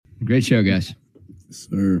Great show, guys.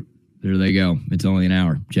 Sir. There they go. It's only an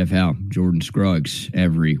hour. Jeff Howe, Jordan Scruggs,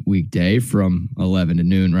 every weekday from 11 to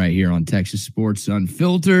noon right here on Texas Sports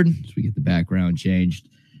Unfiltered. So we get the background changed.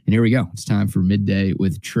 And here we go. It's time for Midday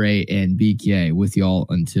with Trey and BK with y'all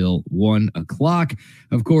until 1 o'clock.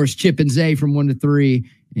 Of course, Chip and Zay from 1 to 3.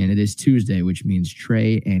 And it is Tuesday, which means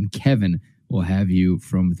Trey and Kevin will have you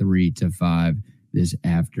from 3 to 5 this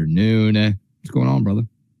afternoon. What's going on, brother?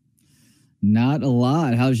 Not a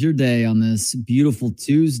lot. How's your day on this beautiful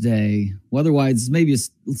Tuesday? Weather-wise, maybe it's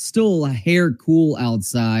still a hair cool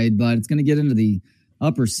outside, but it's going to get into the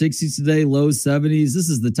upper 60s today, low 70s. This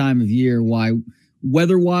is the time of year why,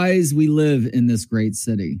 weather-wise, we live in this great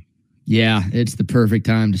city. Yeah, it's the perfect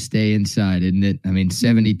time to stay inside, isn't it? I mean,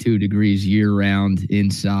 72 degrees year-round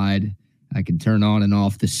inside. I can turn on and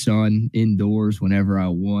off the sun indoors whenever I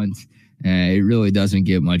want. It really doesn't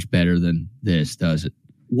get much better than this, does it?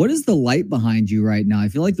 What is the light behind you right now? I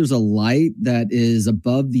feel like there's a light that is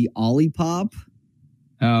above the Olipop.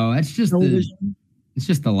 Oh, that's just it's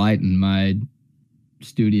just the light in my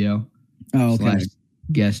studio. Oh, okay.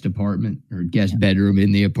 Guest apartment or guest bedroom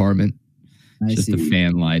in the apartment. It's just a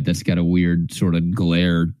fan light that's got a weird sort of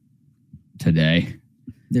glare today.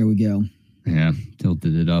 There we go. Yeah,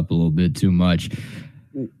 tilted it up a little bit too much.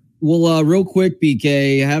 Well, real quick,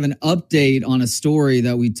 BK, I have an update on a story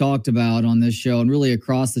that we talked about on this show and really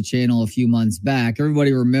across the channel a few months back.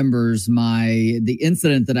 Everybody remembers the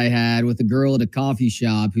incident that I had with a girl at a coffee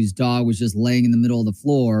shop whose dog was just laying in the middle of the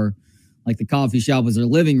floor, like the coffee shop was her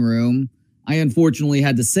living room. I unfortunately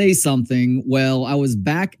had to say something. Well, I was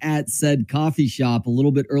back at said coffee shop a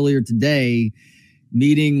little bit earlier today,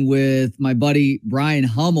 meeting with my buddy Brian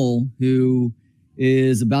Hummel, who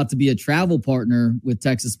is about to be a travel partner with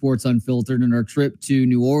Texas Sports Unfiltered in our trip to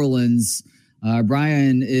New Orleans.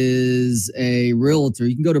 Brian is a realtor.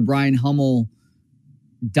 You can go to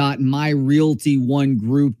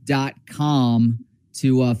brianhummel.myrealty1group.com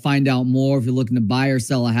to find out more. If you're looking to buy or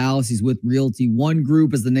sell a house, he's with Realty One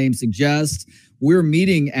Group, as the name suggests. We're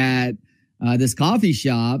meeting at this coffee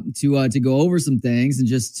shop to go over some things and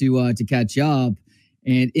just to catch up.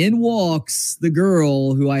 And in walks the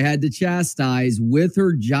girl who I had to chastise with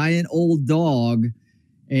her giant old dog.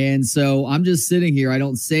 And so I'm just sitting here. I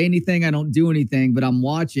don't say anything. I don't do anything, but I'm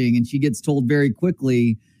watching. And she gets told very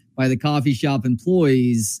quickly by the coffee shop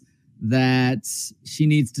employees that she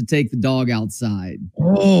needs to take the dog outside.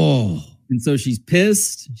 Oh. And so she's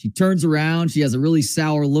pissed. She turns around. She has a really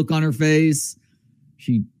sour look on her face.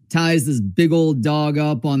 She ties this big old dog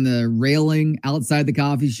up on the railing outside the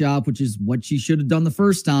coffee shop, which is what she should have done the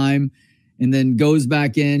first time, and then goes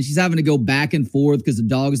back in. She's having to go back and forth because the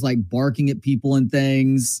dog is like barking at people and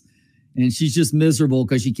things. And she's just miserable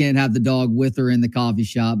because she can't have the dog with her in the coffee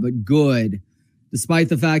shop. But good. Despite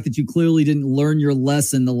the fact that you clearly didn't learn your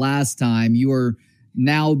lesson the last time, you are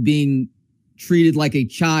now being treated like a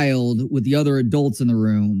child with the other adults in the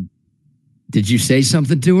room. Did you say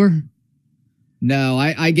something to her? No,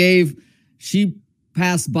 she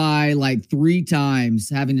passed by like 3 times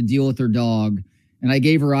having to deal with her dog. And I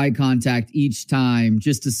gave her eye contact each time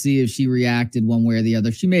just to see if she reacted one way or the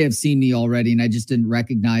other. She may have seen me already and I just didn't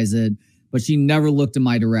recognize it, but she never looked in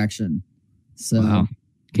my direction. So, wow.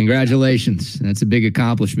 Congratulations. That's a big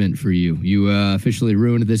accomplishment for you. You officially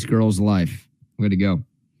ruined this girl's life. Way to go.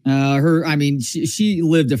 She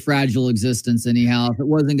lived a fragile existence anyhow. If it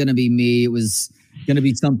wasn't going to be me, it was going to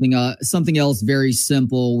be something else very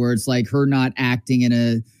simple where it's like her not acting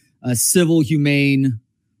in a civil, humane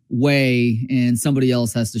way and somebody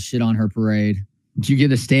else has to shit on her parade. Did you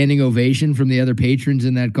get a standing ovation from the other patrons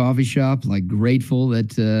in that coffee shop? Like grateful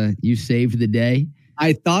that you saved the day?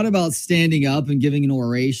 I thought about standing up and giving an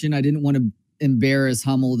oration. I didn't want to embarrass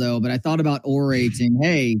Hummel though, but I thought about orating.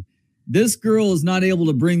 Hey, this girl is not able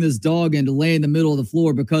to bring this dog in to lay in the middle of the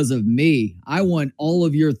floor because of me. I want all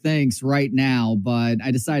of your thanks right now, but I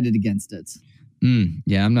decided against it.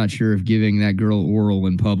 Yeah, I'm not sure if giving that girl oral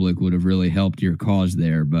in public would have really helped your cause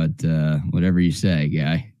there, but whatever you say,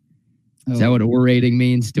 guy. Is that what orating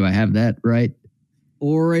means? Do I have that right?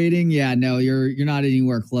 Orating? Yeah, no, you're not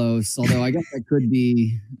anywhere close. Although I guess that could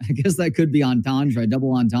be entendre,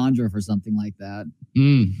 double entendre for something like that.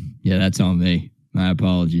 Yeah, that's on me. My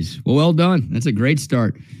apologies. Well done. That's a great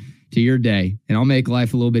start to your day. And I'll make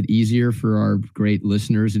life a little bit easier for our great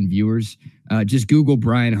listeners and viewers. Just Google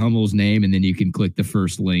Brian Hummel's name, and then you can click the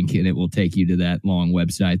first link, and it will take you to that long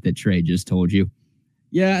website that Trey just told you.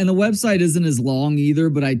 Yeah, and the website isn't as long either,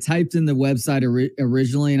 but I typed in the website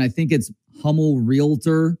originally, and I think it's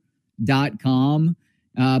hummelrealtor.com,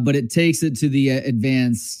 but it takes it to the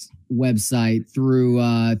advanced website through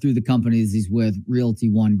the companies he's with, Realty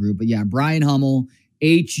One Group. But yeah, Brian Hummel,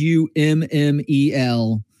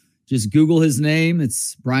 Hummel. Just Google his name.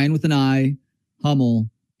 It's Brian with an I, Hummel,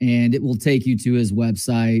 and it will take you to his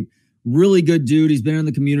website. Really good dude. He's been in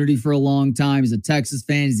the community for a long time. He's a Texas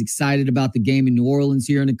fan. He's excited about the game in New Orleans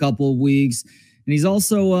here in a couple of weeks. And he's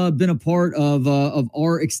also been a part of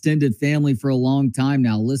our extended family for a long time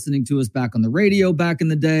now, listening to us back on the radio back in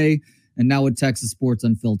the day, and now with Texas Sports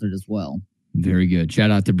Unfiltered as well. Very good. Shout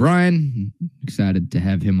out to Brian. Excited to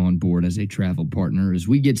have him on board as a travel partner as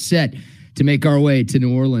we get set to make our way to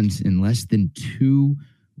New Orleans in less than 2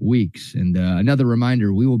 weeks. And another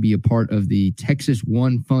reminder, we will be a part of the Texas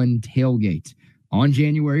One Fun tailgate on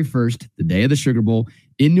January 1st, the day of the Sugar Bowl,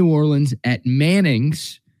 in New Orleans at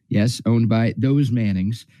Manning's. Yes, owned by those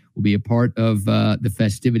Mannings. Will be a part of the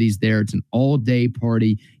festivities there. It's an all-day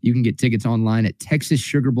party. You can get tickets online at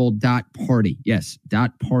texassugarbowl.party. Yes,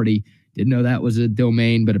 .party. Didn't know that was a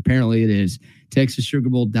domain, but apparently it is.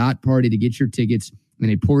 texassugarbowl.party to get your tickets,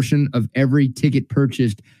 and a portion of every ticket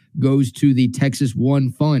purchased goes to the Texas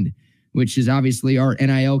One Fund, which is obviously our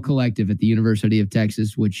NIL collective at the University of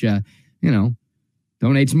Texas, which,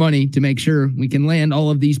 donates money to make sure we can land all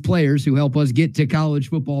of these players who help us get to college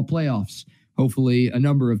football playoffs, hopefully a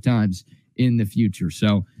number of times in the future.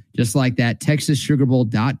 So just like that,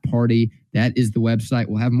 texassugarbowl.party, that is the website.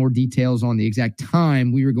 We'll have more details on the exact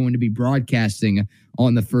time we are going to be broadcasting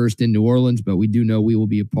on the 1st in New Orleans, but we do know we will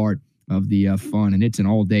be a part of the fun, and it's an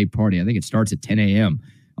all-day party. I think it starts at 10 a.m.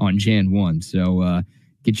 on Jan 1. So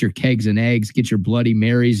get your kegs and eggs, get your Bloody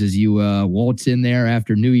Marys as you waltz in there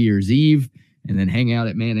after New Year's Eve, and then hang out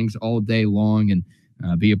at Manning's all day long and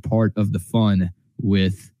be a part of the fun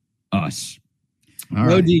with us. All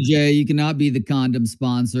right. DJ, you cannot be the condom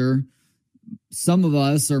sponsor. Some of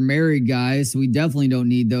us are married guys, so we definitely don't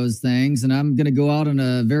need those things. And I'm going to go out on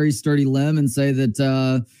a very sturdy limb and say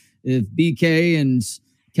that if BK and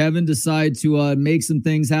Kevin decide to make some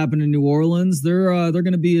things happen in New Orleans, they're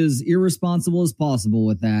going to be as irresponsible as possible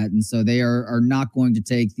with that. And so they are not going to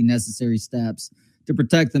take the necessary steps to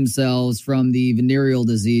protect themselves from the venereal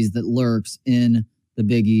disease that lurks in the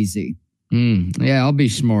Big Easy. Yeah, I'll be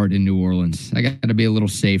smart in New Orleans. I got to be a little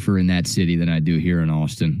safer in that city than I do here in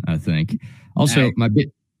Austin, I think. Also, my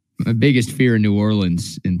biggest fear in New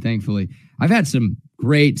Orleans, and thankfully, I've had some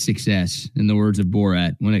great success, in the words of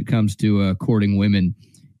Borat, when it comes to courting women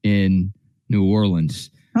in New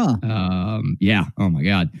Orleans. Yeah. Oh, my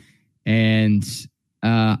God. And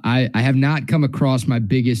I have not come across my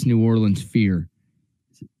biggest New Orleans fear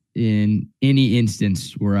in any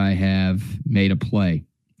instance where I have made a play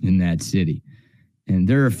in that city. And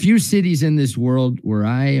there are a few cities in this world where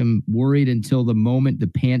I am worried until the moment the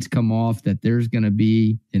pants come off that there's going to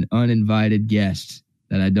be an uninvited guest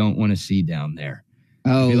that I don't want to see down there.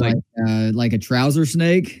 Oh, like a trouser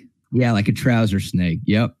snake? Yeah, like a trouser snake.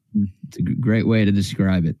 Yep. It's a great way to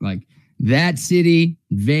describe it. Like that city,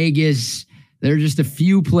 Vegas, there are just a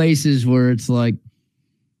few places where it's like,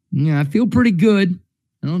 I feel pretty good.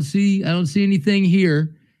 I don't see anything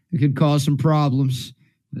here that could cause some problems.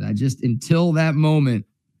 But until that moment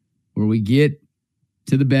where we get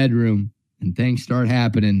to the bedroom and things start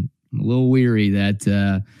happening, I'm a little weary that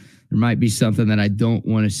there might be something that I don't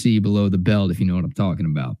want to see below the belt, if you know what I'm talking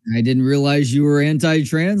about. I didn't realize you were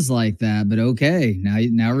anti-trans like that, but okay.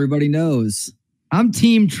 Now everybody knows. I'm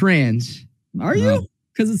team trans. Are you?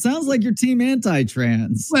 Because it sounds like you're team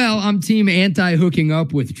anti-trans. Well, I'm team anti-hooking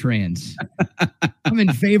up with trans. I'm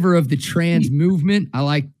in favor of the trans movement. I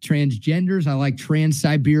like transgenders. I like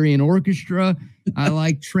Trans-Siberian Orchestra. I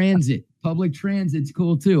like transit. Public transit's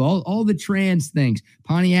cool, too. All the trans things.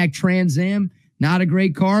 Pontiac Trans Am, not a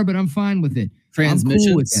great car, but I'm fine with it. Transmissions?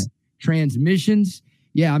 I'm cool with that. Transmissions?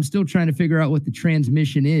 Yeah, I'm still trying to figure out what the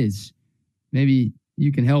transmission is. Maybe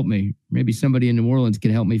you can help me. Maybe somebody in New Orleans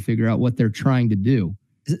can help me figure out what they're trying to do.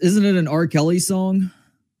 Isn't it an R. Kelly song?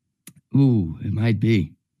 Ooh, it might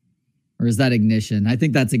be. Or is that Ignition? I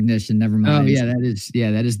think that's Ignition. Never mind. Oh, yeah, that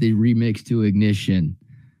is the remix to Ignition.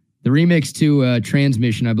 The remix to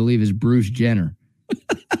Transmission, I believe, is Bruce Jenner.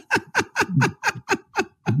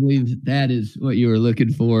 I believe that is what you were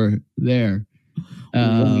looking for there.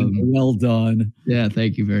 Well done. Yeah,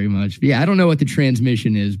 thank you very much. Yeah, I don't know what the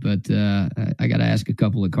transmission is, but I got to ask a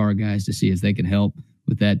couple of car guys to see if they can help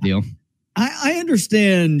with that deal. I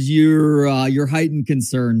understand your heightened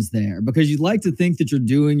concerns there because you'd like to think that you're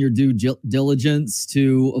doing your due diligence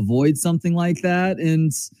to avoid something like that. And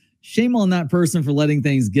shame on that person for letting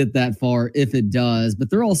things get that far if it does. But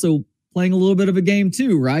they're also playing a little bit of a game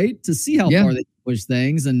too, right? To see how far they can push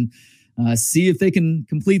things and see if they can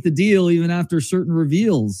complete the deal even after certain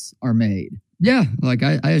reveals are made. Yeah, like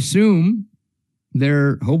I assume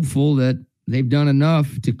they're hopeful that they've done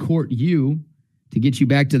enough to court you to get you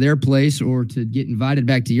back to their place or to get invited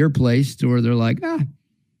back to your place, or they're like,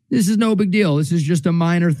 this is no big deal. This is just a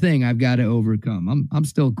minor thing I've got to overcome. I'm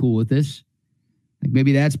still cool with this. Like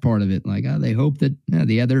maybe that's part of it. Like they hope that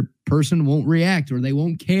the other person won't react or they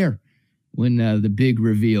won't care when the big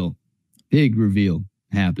reveal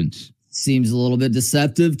happens. Seems a little bit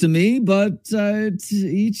deceptive to me, but to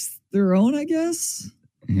each their own, I guess.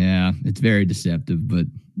 Yeah, it's very deceptive, but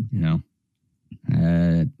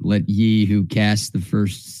let ye who cast the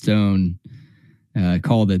first stone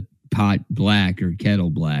call the pot black or kettle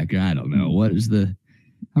black. I don't know. What is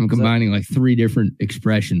I'm combining like three different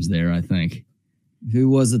expressions there, I think. Who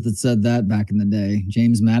was it that said that back in the day?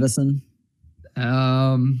 James Madison?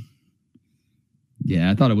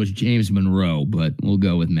 Yeah, I thought it was James Monroe, but we'll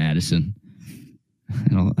go with Madison.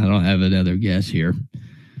 I don't have another guess here.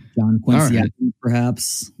 John Quincy Adams,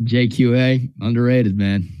 perhaps. JQA, underrated,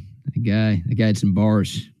 man. That guy had some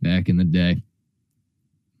bars back in the day.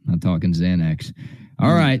 Not talking Xanax.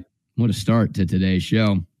 All right, what a start to today's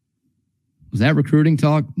show. Was that recruiting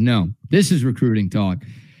talk? No, this is recruiting talk.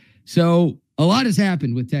 So a lot has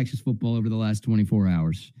happened with Texas football over the last 24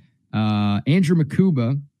 hours. Andrew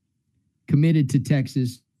Makuba committed to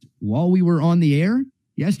Texas while we were on the air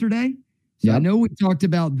yesterday. So yep. I know we talked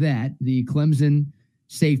about that, the Clemson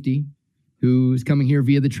safety who's coming here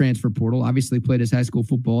via the transfer portal, obviously played his high school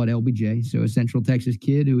football at LBJ. So a Central Texas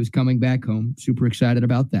kid who is coming back home. Super excited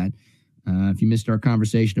about that. If you missed our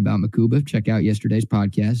conversation about Makuba, check out yesterday's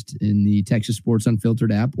podcast in the Texas Sports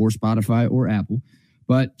Unfiltered app or Spotify or Apple.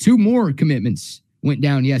 But two more commitments went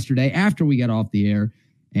down yesterday after we got off the air.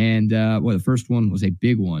 And, the first one was a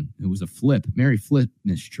big one. It was a flip. Merry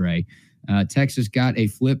Flipmas, Trey. Texas got a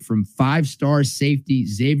flip from five-star safety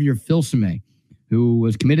Xavier Filsaime, who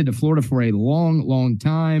was committed to Florida for a long, long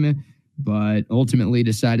time, but ultimately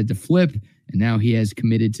decided to flip, and now he has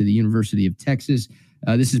committed to the University of Texas.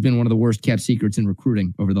 This has been one of the worst-kept secrets in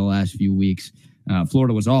recruiting over the last few weeks.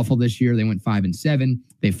 Florida was awful this year. They went 5-7.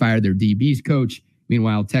 They fired their DBs coach.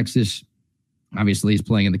 Meanwhile, Texas obviously is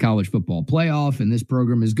playing in the college football playoff, and this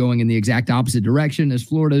program is going in the exact opposite direction as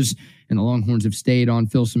Florida's, and the Longhorns have stayed on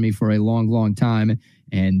Filsaime for a long, long time.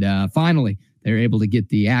 And finally, they're able to get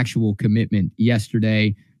the actual commitment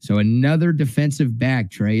yesterday. So another defensive back,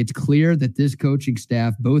 Trey. It's clear that this coaching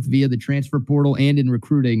staff, both via the transfer portal and in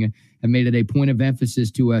recruiting, have made it a point of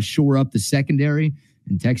emphasis to shore up the secondary.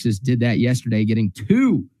 And Texas did that yesterday, getting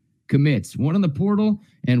two commits, one in the portal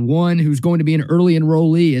and one who's going to be an early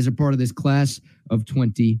enrollee as a part of this class of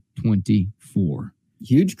 2024.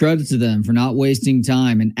 Huge credit to them for not wasting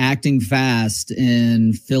time and acting fast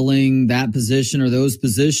in filling that position or those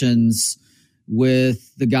positions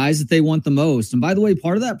with the guys that they want the most. And by the way,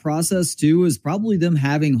 part of that process too is probably them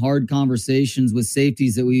having hard conversations with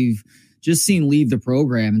safeties that we've just seen leave the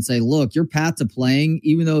program and say, look, your path to playing,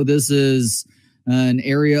 even though this is an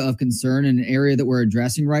area of concern and an area that we're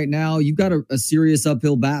addressing right now, you've got a serious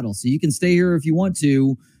uphill battle. So you can stay here if you want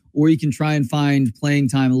to, or you can try and find playing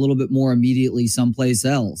time a little bit more immediately someplace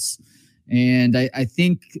else. And I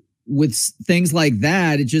think with things like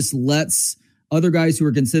that, it just lets other guys who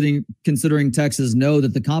are considering Texas know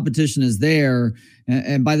that the competition is there.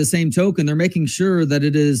 And by the same token, they're making sure that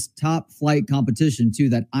it is top flight competition too,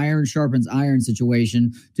 that iron sharpens iron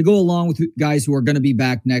situation to go along with guys who are going to be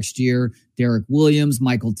back next year. Derek Williams,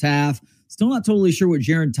 Michael Taff. Still not totally sure what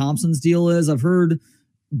Jaron Thompson's deal is. I've heard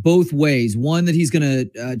both ways. One, that he's going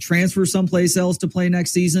to transfer someplace else to play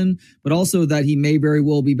next season, but also that he may very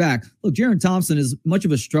well be back. Look, Jaron Thompson, as much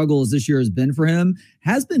of a struggle as this year has been for him,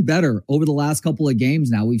 has been better over the last couple of games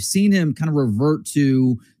now. We've seen him kind of revert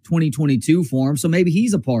to 2022 form, so maybe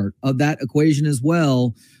he's a part of that equation as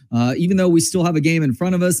well, even though we still have a game in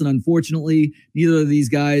front of us, and unfortunately, neither of these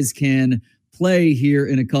guys can play here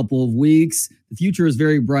in a couple of weeks. The future is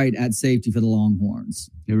very bright at safety for the Longhorns.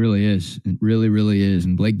 It really is. It really, really is.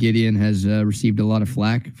 And Blake Gideon has received a lot of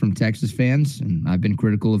flack from Texas fans, and I've been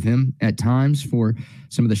critical of him at times for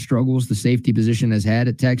some of the struggles the safety position has had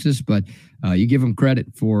at Texas. But you give him credit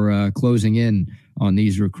for closing in on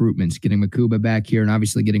these recruitments, getting Makuba back here and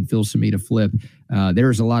obviously getting Filsaime to flip.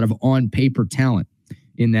 There's a lot of on-paper talent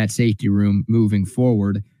in that safety room moving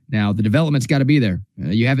forward. Now, the development's got to be there.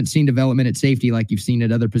 You haven't seen development at safety like you've seen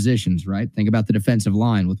at other positions, right? Think about the defensive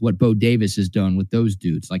line with what Bo Davis has done with those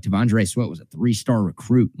dudes. Like T'Vondre Sweat was a 3-star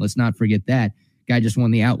recruit. Let's not forget that. Guy just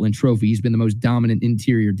won the Outland Trophy. He's been the most dominant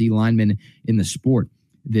interior D lineman in the sport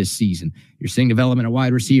this season. You're seeing development at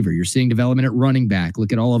wide receiver. You're seeing development at running back.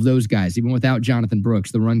 Look at all of those guys. Even without Jonathan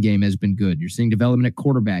Brooks, the run game has been good. You're seeing development at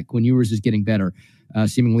quarterback. Quinn Ewers is getting better.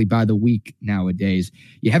 Seemingly by the week nowadays.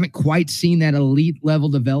 You haven't quite seen that elite level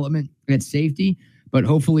development at safety, But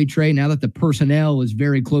hopefully, Trey, now that the personnel is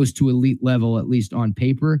very close to elite level, at least on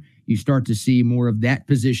paper, you start to see more of that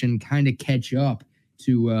position kind of catch up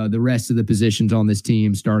to the rest of the positions on this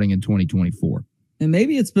team starting in 2024. And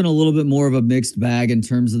maybe it's been a little bit more of a mixed bag in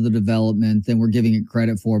terms of the development than we're giving it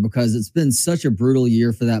credit for, because it's been such a brutal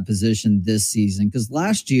year for that position this season. Because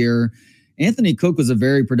last year, Anthony Cook was a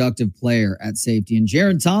very productive player at safety, and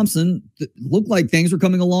Jaron Thompson looked like things were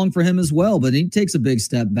coming along for him as well, but he takes a big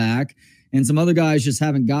step back. And some other guys just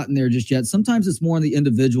haven't gotten there just yet. Sometimes it's more on the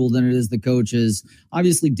individual than it is the coaches.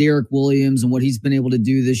 Obviously, Derek Williams and what he's been able to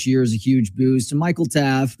do this year is a huge boost. And Michael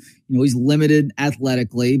Taff, he's limited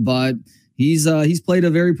athletically, but he's played a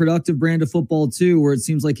very productive brand of football too, where it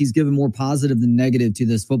seems like he's given more positive than negative to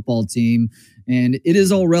this football team. And it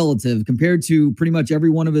is all relative compared to pretty much every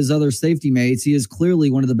one of his other safety mates. He is clearly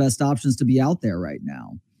one of the best options to be out there right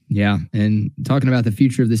now. Yeah, and talking about the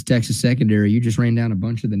future of this Texas secondary, you just ran down a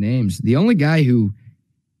bunch of the names. The only guy who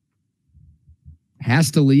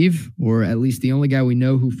has to leave, or at least the only guy we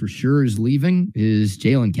know who for sure is leaving, is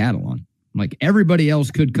Jalen Catalon. Like, everybody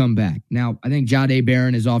else could come back. Now, I think Jahdae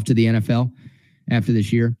Barron is off to the NFL after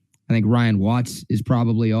this year. I think Ryan Watts is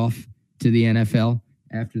probably off to the NFL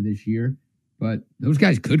after this year. But those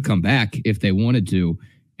guys could come back if they wanted to.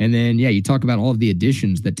 And then, you talk about all of the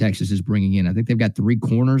additions that Texas is bringing in. I think they've got 3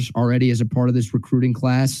 corners already as a part of this recruiting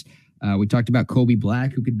class. We talked about Kobe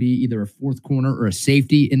Black, who could be either a 4th corner or a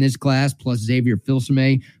safety in this class, plus Xavier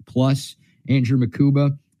Filsaime, plus Andrew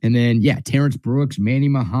Makuba. And then, Terrence Brooks, Manny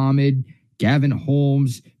Muhammad, Gavin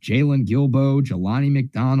Holmes, Jalen Gilbo, Jelani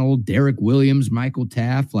McDonald, Derek Williams, Michael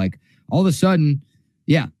Taff. Like, all of a sudden,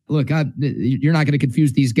 look, you're not going to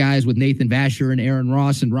confuse these guys with Nathan Vasher and Aaron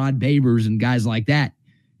Ross and Rod Babers and guys like that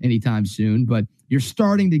anytime soon, but you're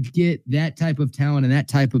starting to get that type of talent and that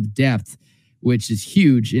type of depth, which is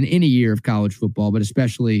huge in any year of college football, but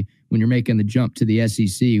especially when you're making the jump to the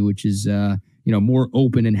SEC, which is more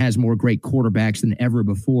open and has more great quarterbacks than ever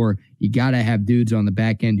before. You got to have dudes on the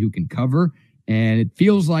back end who can cover, and it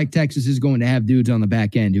feels like Texas is going to have dudes on the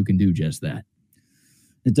back end who can do just that.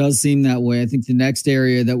 It does seem that way. I think the next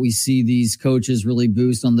area that we see these coaches really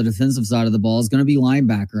boost on the defensive side of the ball is going to be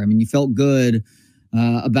linebacker. I mean, you felt good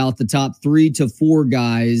about the top 3 to 4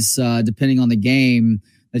 guys, depending on the game,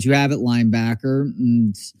 that you have at linebacker.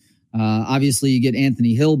 And obviously, you get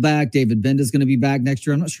Anthony Hill back. David Benda is going to be back next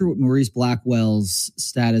year. I'm not sure what Maurice Blackwell's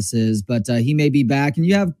status is, but he may be back. And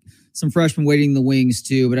you have some freshmen waiting in the wings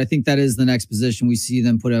too. But I think that is the next position we see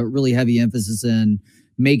them put a really heavy emphasis in,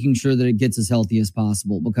 making sure that it gets as healthy as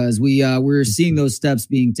possible, because we're seeing those steps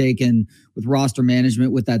being taken with roster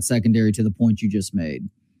management with that secondary to the point you just made.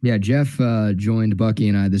 Yeah, Jeff joined Bucky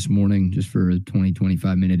and I this morning just for a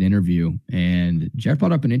 25-minute interview. And Jeff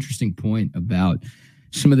brought up an interesting point about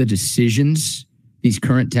some of the decisions these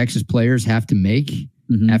current Texas players have to make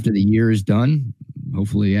after the year is done,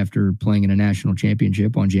 hopefully after playing in a national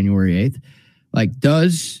championship on January 8th. Like,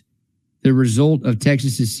 does the result of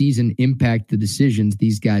Texas's season impact the decisions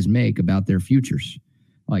these guys make about their futures?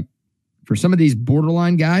 Like, for some of these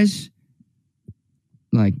borderline guys,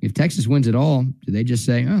 like, if Texas wins it all, do they just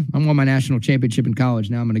say, I won my national championship in college,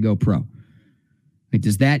 now I'm going to go pro? Like,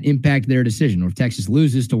 does that impact their decision? Or if Texas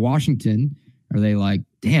loses to Washington, are they like,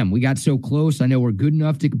 damn, we got so close. I know we're good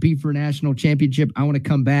enough to compete for a national championship. I want to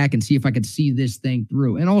come back and see if I could see this thing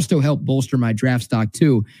through and also help bolster my draft stock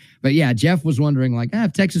too. But Jeff was wondering, like,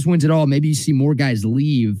 if Texas wins it all, maybe you see more guys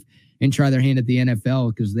leave and try their hand at the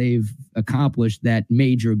NFL because they've accomplished that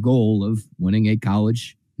major goal of winning a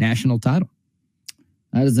college national title.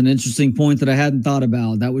 That is an interesting point that I hadn't thought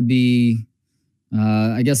about. That would be,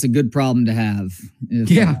 I guess, a good problem to have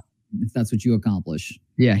if that's what you accomplish.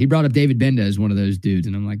 Yeah, he brought up David Benda as one of those dudes,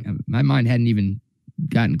 and I'm like, my mind hadn't even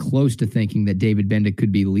gotten close to thinking that David Benda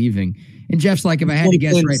could be leaving. And Jeff's like, if I had to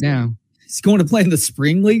guess right now, he's going to play in the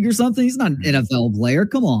spring league or something. He's not an NFL player.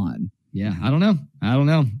 Come on. Yeah, I don't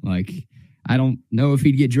know. Like, I don't know if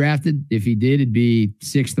he'd get drafted. If he did, it'd be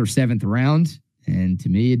 6th or 7th round. And to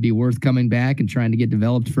me, it'd be worth coming back and trying to get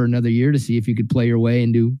developed for another year to see if you could play your way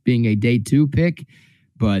into being a day 2 pick.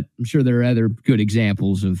 But I'm sure there are other good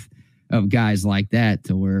examples of guys like that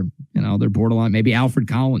to where, they're borderline. Maybe Alfred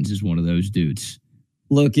Collins is one of those dudes.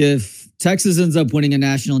 Look, if Texas ends up winning a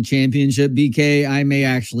national championship, BK, I may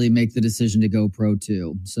actually make the decision to go pro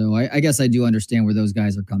too. So I guess I do understand where those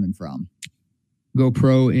guys are coming from. Go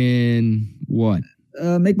pro in what?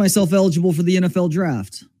 Make myself eligible for the NFL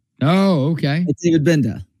draft. Oh, okay. It's David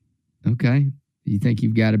Benda. Okay. You think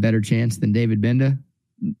you've got a better chance than David Benda?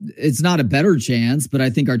 It's not a better chance, but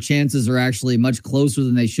I think our chances are actually much closer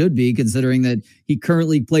than they should be, considering that he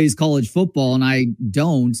currently plays college football and I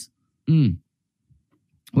don't.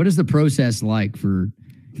 What is the process like for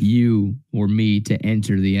you or me to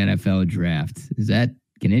enter the NFL draft?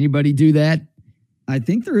 Can anybody do that? I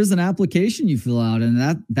think there is an application you fill out, and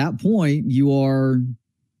at that point, you are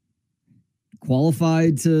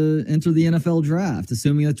qualified to enter the NFL draft,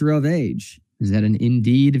 assuming that you're of age. Is that an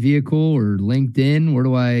Indeed vehicle or LinkedIn? Where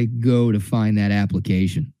do I go to find that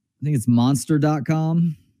application? I think it's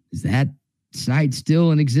monster.com. Is that site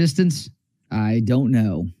still in existence? I don't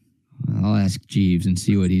know. I'll ask Jeeves and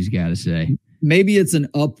see what he's got to say. Maybe it's an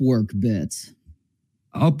Upwork bit.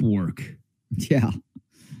 Upwork? Yeah.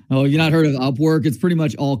 Oh, you've not heard of Upwork? It's pretty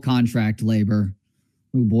much all contract labor.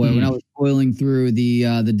 Oh boy, when I was toiling through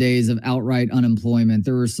the days of outright unemployment,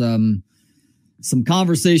 there were some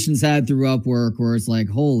conversations had through Upwork where it's like,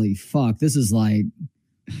 holy fuck, this is like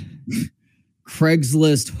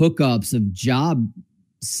Craigslist hookups of job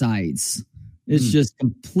sites. It's just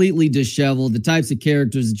completely disheveled. The types of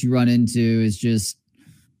characters that you run into is just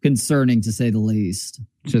concerning, to say the least.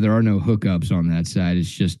 So there are no hookups on that side. It's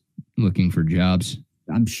just looking for jobs.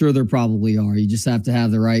 I'm sure there probably are. You just have to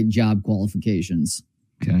have the right job qualifications.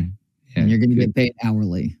 Okay. Yeah, and you're going to get paid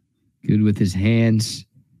hourly. Good with his hands,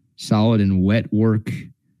 solid in wet work,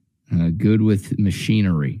 good with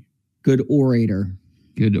machinery. Good orator.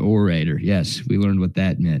 Good orator. Yes, we learned what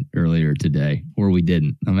that meant earlier today, or we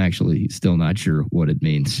didn't. I'm actually still not sure what it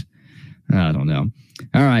means. I don't know.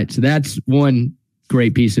 All right, so that's one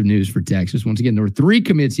great piece of news for Texas. Once again, there were 3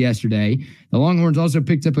 commits yesterday. The Longhorns also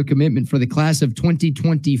picked up a commitment for the class of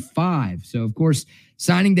 2025. So, of course,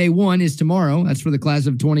 signing day 1 is tomorrow. That's for the class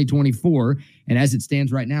of 2024. And as it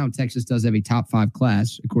stands right now, Texas does have a top 5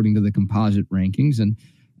 class, according to the composite rankings. And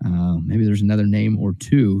maybe there's another name or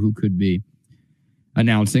 2 who could be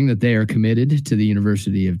announcing that they are committed to the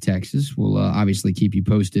University of Texas. We'll obviously keep you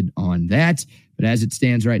posted on that. But as it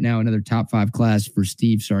stands right now, another top 5 class for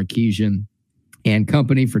Steve Sarkisian and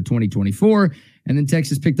company for 2024. And then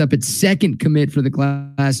Texas picked up its 2nd commit for the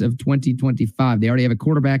class of 2025. They already have a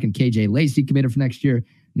quarterback in KJ Lacey committed for next year.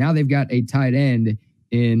 Now they've got a tight end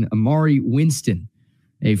in Amari Winston,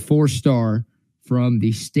 a 4-star from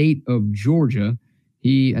the state of Georgia.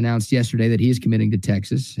 He announced yesterday that he is committing to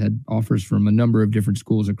Texas, had offers from a number of different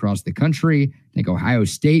schools across the country. I think Ohio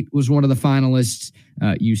State was one of the finalists.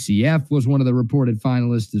 UCF was one of the reported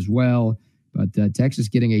finalists as well. But Texas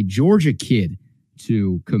getting a Georgia kid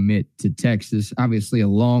to commit to Texas. Obviously a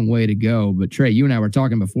long way to go. But Trey, you and I were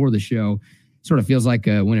talking before the show. Sort of feels like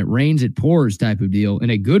when it rains, it pours type of deal in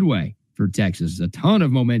a good way for Texas. A ton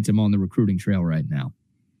of momentum on the recruiting trail right now.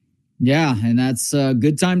 Yeah, and that's a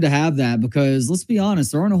good time to have that because let's be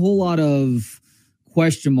honest, there aren't a whole lot of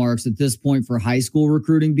question marks at this point for high school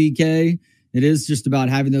recruiting, BK. It is just about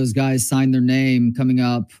having those guys sign their name coming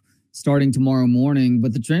up starting tomorrow morning.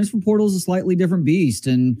 But the transfer portal is a slightly different beast,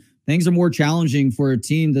 and things are more challenging for a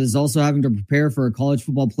team that is also having to prepare for a college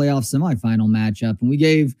football playoff semifinal matchup. And we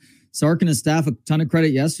gave Sark and his staff a ton of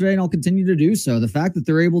credit yesterday, and I'll continue to do so. The fact that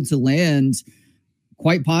they're able to land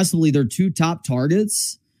quite possibly their 2 top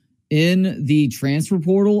targets in the transfer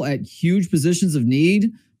portal at huge positions of need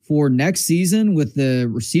for next season with the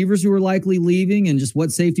receivers who are likely leaving and just what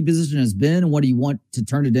safety position has been and what do you want to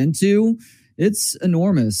turn it into, it's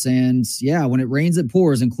enormous. And yeah, when it rains, it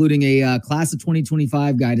pours, including a class of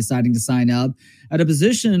 2025 guy deciding to sign up at a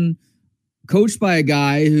position coached by a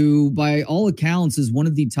guy who, by all accounts, is one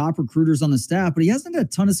of the top recruiters on the staff, but he hasn't had a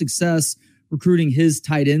ton of success recruiting his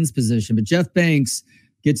tight ends position. But Jeff Banks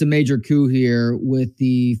gets a major coup here with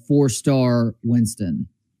the 4-star Winston.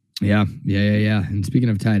 Yeah. And speaking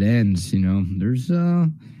of tight ends, there's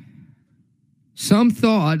some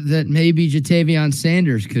thought that maybe Jatavion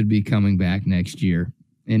Sanders could be coming back next year.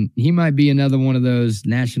 And he might be another one of those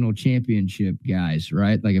national championship guys,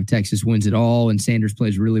 right? Like if Texas wins it all and Sanders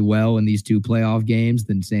plays really well in these 2 playoff games,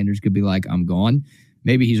 then Sanders could be like, I'm gone.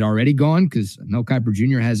 Maybe he's already gone because Mel Kiper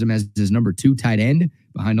Jr. has him as his number 2 tight end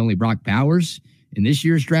behind only Brock Bowers in this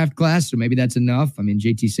year's draft class. So maybe that's enough. I mean,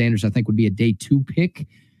 JT Sanders, I think, would be a day 2 pick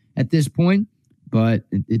at this point. But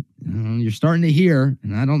you're starting to hear,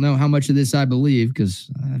 and I don't know how much of this I believe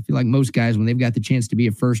because I feel like most guys, when they've got the chance to be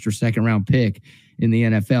a 1st or 2nd round pick in the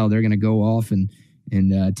NFL, they're going to go off and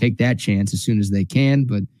take that chance as soon as they can.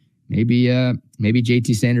 But maybe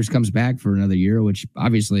JT Sanders comes back for another year, which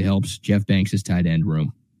obviously helps Jeff Banks' tight end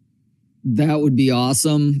room. That would be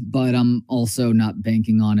awesome, but I'm also not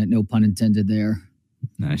banking on it. No pun intended there.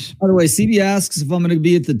 Nice. By the way, CB asks if I'm going to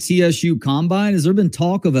be at the TSU Combine. Has there been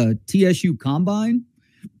talk of a TSU Combine?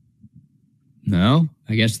 No,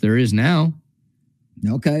 I guess there is now.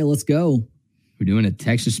 Okay, let's go. We're doing a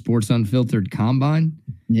Texas Sports Unfiltered Combine.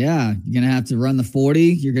 Yeah, you're going to have to run the 40.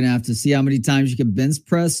 You're going to have to see how many times you can bench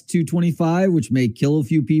press 225, which may kill a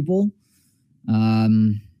few people.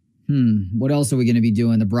 What else are we going to be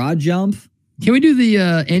doing? The broad jump? Can we do the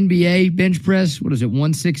NBA bench press? What is it,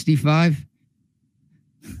 165?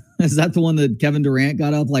 Is that the one that Kevin Durant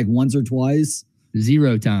got up like once or twice?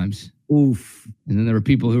 0 times. Oof. And then there were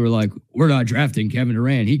people who were like, we're not drafting Kevin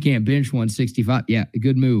Durant. He can't bench 165. Yeah,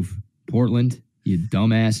 good move. Portland, you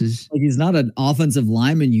dumbasses. Like, he's not an offensive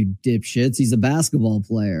lineman, you dipshits. He's a basketball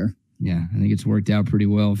player. Yeah, I think it's worked out pretty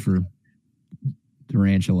well for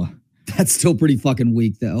Durantula. That's still pretty fucking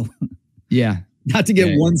weak, though. Yeah. Not to get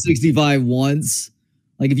 165 once.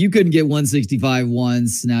 Like, if you couldn't get 165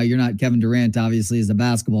 once, now you're not Kevin Durant, obviously, as a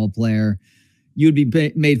basketball player. You'd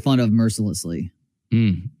be made fun of mercilessly.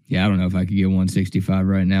 Yeah, I don't know if I could get 165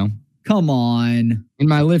 right now. Come on. In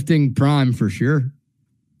my lifting prime, for sure.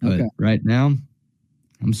 But right now,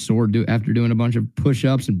 I'm sore after doing a bunch of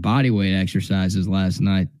push-ups and body weight exercises last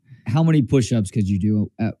night. How many push-ups could you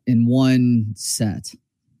do in one set?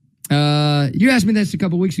 You asked me this a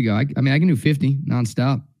couple weeks ago. I mean, I can do 50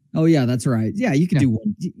 nonstop. Oh, yeah, that's right. Yeah, you can do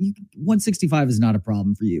 165 is not a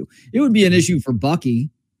problem for you. It would be an issue for Bucky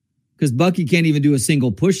because Bucky can't even do a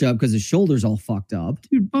single push-up because his shoulder's all fucked up.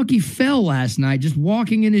 Dude, Bucky fell last night just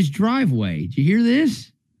walking in his driveway. Did you hear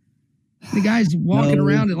this? The guy's walking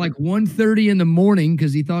around at like 1:30 in the morning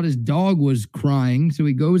because he thought his dog was crying. So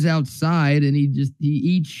he goes outside and he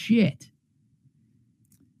eats shit.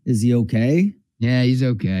 Is he okay? Yeah, he's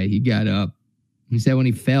okay. He got up. He said when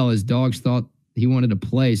he fell, his dogs thought he wanted to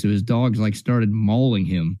play. So his dogs like started mauling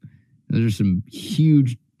him. Those are some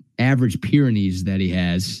huge average Pyrenees that he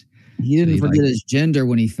has. He didn't forget his gender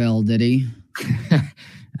when he fell, did he?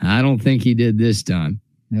 I don't think he did this time.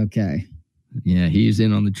 Okay. Yeah, he's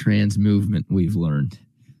in on the trans movement, we've learned.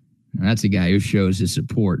 That's a guy who shows his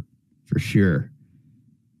support, for sure.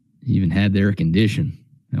 He even had their condition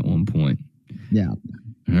at one point. Yeah.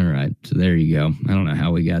 All right, so there you go. I don't know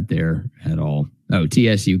how we got there at all. Oh,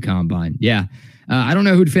 TSU Combine. Yeah. I don't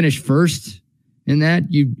know who'd finish first in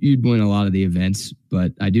that. You'd win a lot of the events,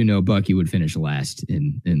 but I do know Bucky would finish last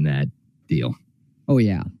in that deal. Oh,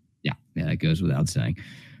 yeah. Yeah, that goes without saying.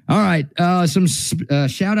 All right, some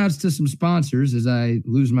shout-outs to some sponsors as I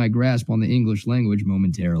lose my grasp on the English language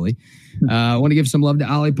momentarily. I want to give some love to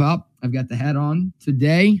Olipop. I've got the hat on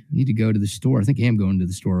today. I need to go to the store. I think I am going to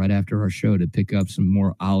the store right after our show to pick up some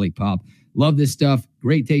more Olipop. Love this stuff.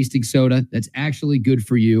 Great tasting soda that's actually good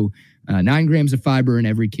for you. 9 grams of fiber in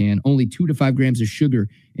every can, only 2 to 5 grams of sugar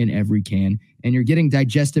in every can, and you're getting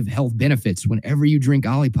digestive health benefits whenever you drink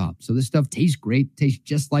Olipop. So this stuff tastes great, tastes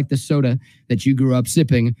just like the soda that you grew up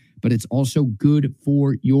sipping, but it's also good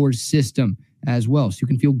for your system as well. So you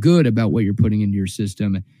can feel good about what you're putting into your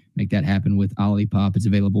system. Make that happen with Olipop. It's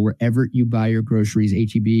available wherever you buy your groceries,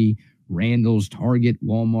 H-E-B, Randall's, Target,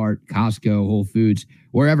 Walmart, Costco, Whole Foods,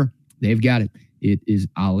 wherever. They've got it. It is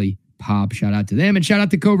Olipop. Shout out to them. And shout out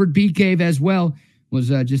to Covert Bee Cave as well. Was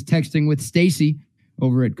just texting with Stacy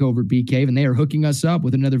over at Covert Bee Cave, and they are hooking us up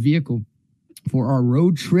with another vehicle for our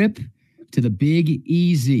road trip to the Big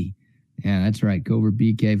Easy. Yeah, that's right. Covert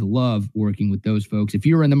Bee Cave. Love working with those folks. If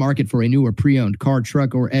you're in the market for a new or pre-owned car,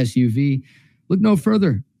 truck, or SUV, look no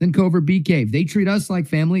further than Covert Bee Cave. They treat us like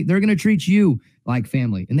family. They're going to treat you like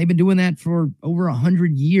family. And they've been doing that for over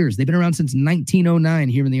 100 years. They've been around since 1909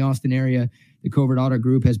 here in the Austin area. The Covert Auto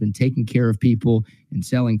Group has been taking care of people and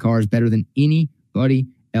selling cars better than anybody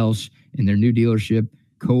else in their new dealership,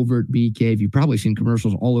 Covert Bee Cave. You've probably seen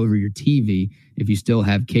commercials all over your TV if you still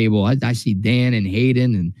have cable. I see Dan and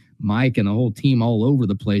Hayden and Mike and the whole team all over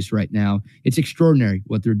the place right now. It's extraordinary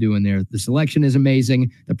what they're doing there. The selection is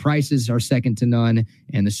amazing. The prices are second to none,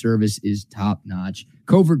 and the service is top-notch.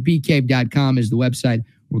 CovertBeeCave.com is the website.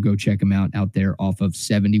 We'll go check them out there off of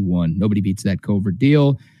 71. Nobody beats that Covert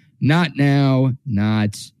deal. Not now,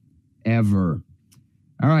 not ever.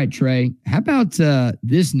 All right, Trey, how about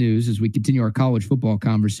this news as we continue our college football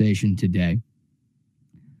conversation today?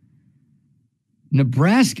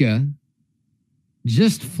 Nebraska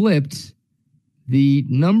just flipped the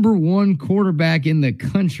number 1 quarterback in the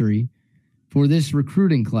country for this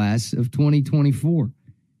recruiting class of 2024.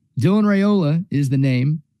 Dylan Raiola is the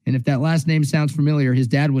name, and if that last name sounds familiar, his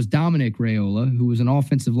dad was Dominic Raiola, who was an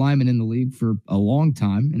offensive lineman in the league for a long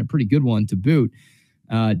time, and a pretty good one to boot.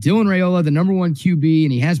 Dylan Raiola, the number 1 QB,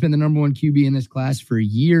 and he has been the number 1 QB in this class for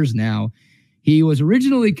years now. He was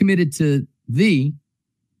originally committed to the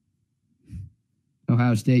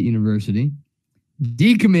Ohio State University,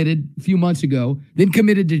 decommitted a few months ago, then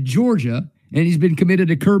committed to Georgia, and he's been committed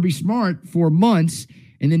to Kirby Smart for months,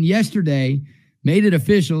 and then yesterday made it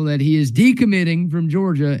official that he is decommitting from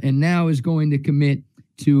Georgia and now is going to commit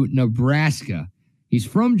to Nebraska. He's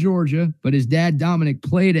from Georgia, but his dad, Dominic,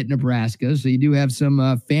 played at Nebraska, so you do have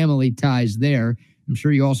some family ties there. I'm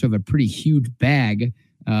sure you also have a pretty huge bag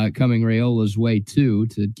coming Raiola's way, too,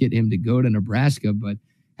 to get him to go to Nebraska. But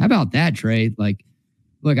how about that, Trey? Like,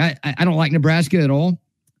 look, I don't like Nebraska at all.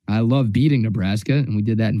 I love beating Nebraska, and we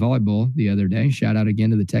did that in volleyball the other day. Shout out again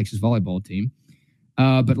to the Texas volleyball team.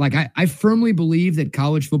 But like, I firmly believe that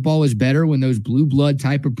college football is better when those blue blood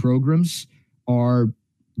type of programs are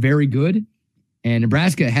very good. And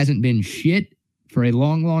Nebraska hasn't been shit for a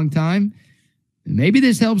long, long time. Maybe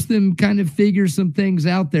this helps them kind of figure some things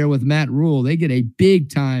out there with Matt Rule. They get a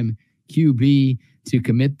big-time QB to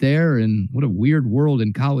commit there. And what a weird world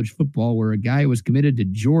in college football where a guy who was committed to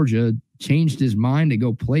Georgia changed his mind to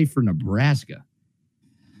go play for Nebraska.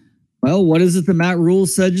 Well, what is it that Matt Rule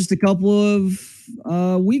said just a couple of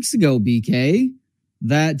weeks ago, BK?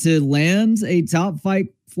 That to land a top flight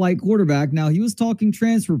quarterback, now he was talking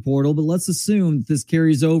transfer portal, but let's assume that this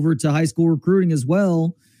carries over to high school recruiting as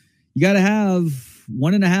well. You got to have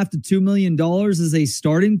 $1.5 to $2 million as a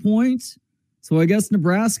starting point. So I guess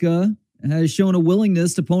Nebraska has shown a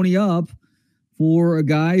willingness to pony up for a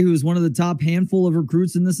guy who's one of the top handful of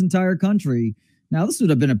recruits in this entire country. Now, this would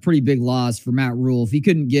have been a pretty big loss for Matt Rule if he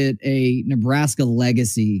couldn't get a Nebraska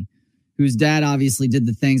legacy, whose dad obviously did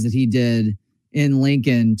the things that he did in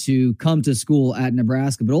Lincoln to come to school at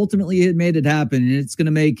Nebraska. But ultimately, it made it happen, and it's going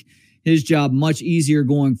to make his job much easier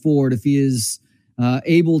going forward if he is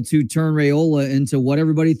able to turn Raiola into what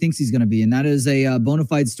everybody thinks he's going to be, and that is a bona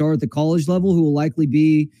fide star at the college level who will likely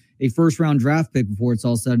be a first-round draft pick before it's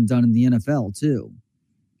all said and done in the NFL, too.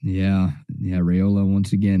 Yeah, Raiola,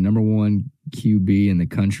 once again, number one QB in the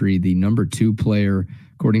country, the number two player,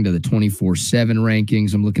 according to the 24/7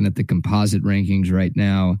 rankings. I'm looking at the composite rankings right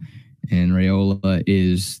now, and Raiola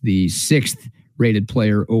is the sixth rated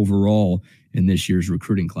player overall in this year's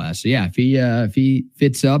recruiting class. So, yeah, if he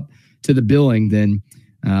fits up to the billing, then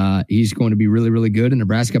he's going to be really, really good, and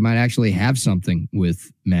Nebraska might actually have something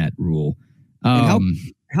with Matt Rule.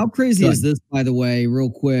 How crazy is this, by the way, real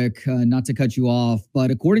quick, not to cut you off, but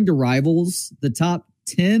according to Rivals, the top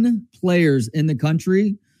 10 players in the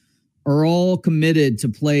country are all committed to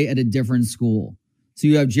play at a different school. So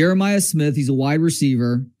you have Jeremiah Smith, he's a wide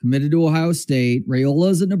receiver, committed to Ohio State.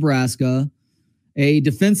 Raiola's at Nebraska. A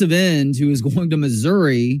defensive end who is going to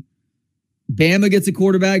Missouri. Bama gets a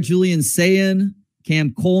quarterback, Julian Sayin.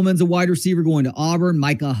 Cam Coleman's a wide receiver going to Auburn.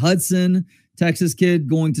 Micah Hudson, Texas kid,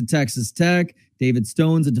 going to Texas Tech. David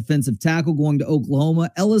Stone's a defensive tackle going to Oklahoma.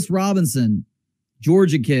 Ellis Robinson,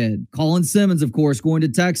 Georgia kid. Colin Simmons, of course, going to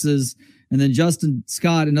Texas. And then Justin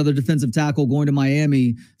Scott, another defensive tackle, going to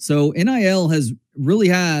Miami. So NIL has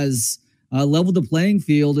leveled the playing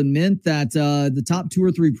field and meant that the top two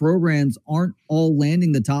or three programs aren't all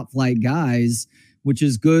landing the top flight guys, which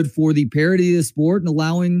is good for the parity of the sport and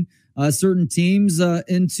allowing certain teams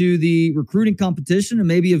into the recruiting competition and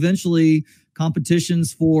maybe eventually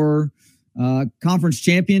competitions for conference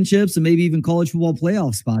championships and maybe even college football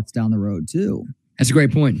playoff spots down the road too. That's a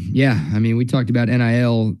great point. Yeah. I mean, we talked about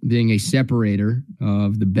NIL being a separator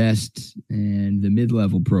of the best and the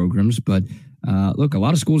mid-level programs, but look, a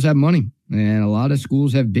lot of schools have money and a lot of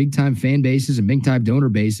schools have big-time fan bases and big-time donor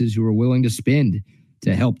bases who are willing to spend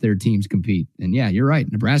to help their teams compete. And yeah, you're right.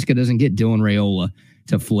 Nebraska doesn't get Dylan Raiola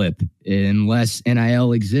to flip unless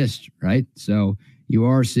NIL exists, right? So you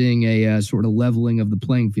are seeing a sort of leveling of the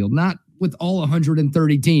playing field, not with all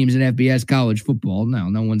 130 teams in FBS college football.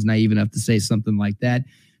 No one's naive enough to say something like that.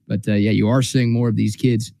 But yeah, you are seeing more of these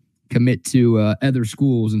kids commit to other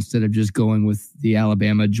schools instead of just going with the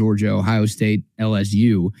Alabama, Georgia, Ohio State,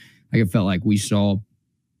 LSU. Like it felt like we saw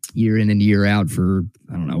year in and year out for,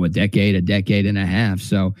 I don't know, a decade and a half.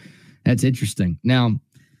 So that's interesting. Now,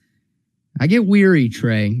 I get weary,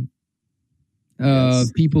 Trey,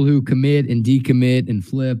 of people who commit and decommit and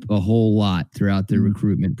flip a whole lot throughout their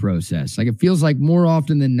recruitment process. Like it feels like more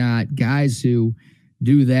often than not, guys who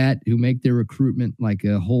do that, who make their recruitment like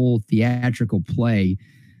a whole theatrical play,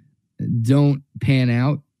 don't pan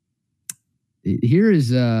out. Here is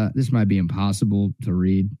this might be impossible to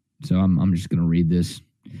read, so I'm just going to read this.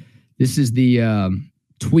 This is the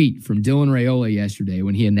tweet from Dylan Raiola yesterday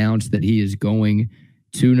when he announced that he is going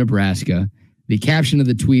to Nebraska. The caption of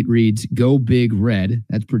the tweet reads, "Go Big Red."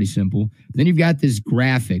 That's pretty simple. Then you've got this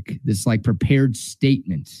graphic, this like prepared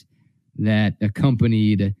statement that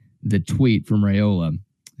accompanied the tweet from Raiola.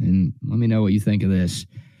 And let me know what you think of this.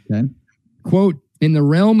 Okay. Quote, "In the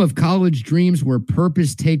realm of college dreams where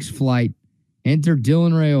purpose takes flight, enter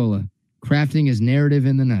Dylan Raiola, crafting his narrative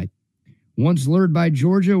in the night. Once lured by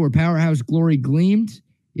Georgia where powerhouse glory gleamed,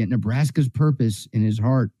 yet Nebraska's purpose in his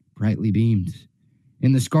heart brightly beamed.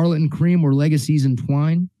 In the scarlet and cream where legacies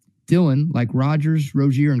entwine, Dylan, like Rogers,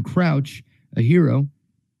 Rozier, and Crouch, a hero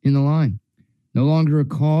in the line. No longer a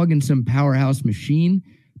cog in some powerhouse machine,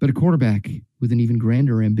 but a quarterback with an even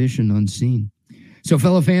grander ambition unseen. So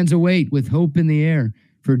fellow fans await with hope in the air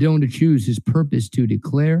for Dylan to choose his purpose to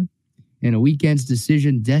declare, and a weekend's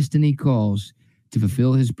decision destiny calls to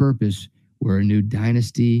fulfill his purpose where a new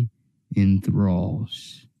dynasty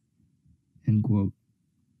enthralls. End quote.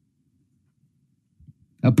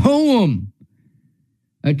 A poem,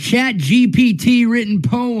 a Chat GPT written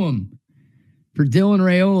poem for Dylan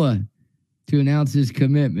Raiola to announce his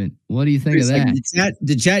commitment. What do you think of that?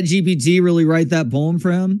 Did Chat GPT really write that poem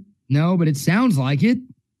for him? No, but it sounds like it.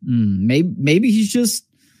 Maybe he's just,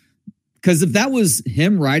 because if that was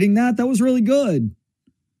him writing that, that was really good.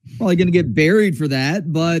 Probably going to get buried for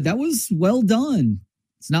that, but that was well done.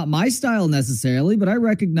 It's not my style necessarily, but I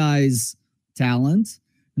recognize talent.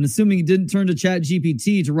 And assuming he didn't turn to Chat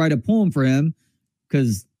GPT to write a poem for him,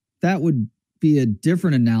 because that would be a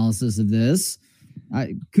different analysis of this.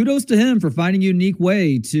 Kudos to him for finding a unique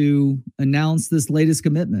way to announce this latest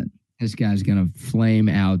commitment. This guy's going to flame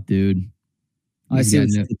out, dude. I see what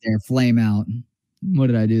you did there. Flame out. What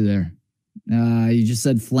did I do there? You just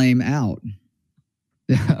said flame out.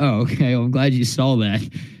 Oh, okay. Well, I'm glad you saw that.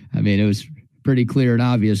 I mean, it was pretty clear and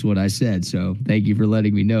obvious what I said. So thank you for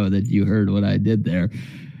letting me know that you heard what I did there.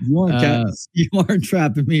 You aren't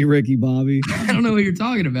trapping me, Ricky Bobby. I don't know what you're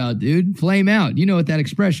talking about, dude. Flame out. You know what that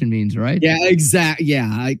expression means, right? Yeah, exactly.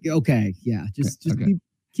 Yeah. Okay. Yeah. Just okay.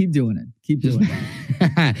 Keep doing it. Keep doing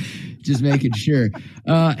it. Just making sure.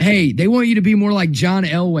 Hey, they want you to be more like John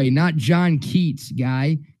Elway, not John Keats,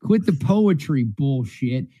 guy. Quit the poetry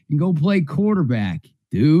bullshit and go play quarterback,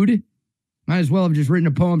 dude. Might as well have just written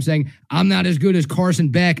a poem saying, I'm not as good as Carson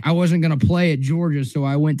Beck. I wasn't going to play at Georgia, so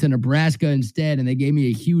I went to Nebraska instead, and they gave me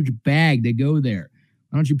a huge bag to go there.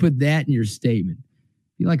 Why don't you put that in your statement?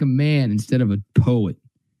 Be like a man instead of a poet.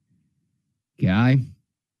 Guy.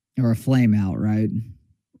 Or a flame out, right?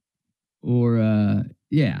 Or,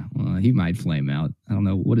 yeah, well, he might flame out. I don't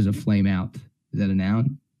know. What is a flame out? Is that a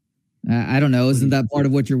noun? I don't know. Isn't that part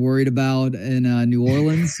of what you're worried about in New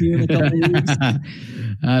Orleans here in a couple of weeks?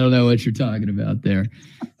 I don't know what you're talking about there.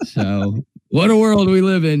 So, what a world we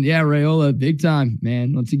live in. Yeah, Raiola, big time,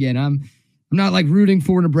 man. Once again, I'm not like rooting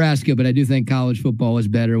for Nebraska, but I do think college football is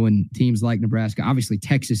better when teams like Nebraska. Obviously,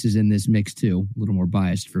 Texas is in this mix too. A little more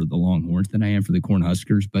biased for the Longhorns than I am for the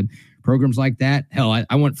Cornhuskers, but programs like that, hell,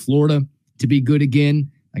 I want Florida to be good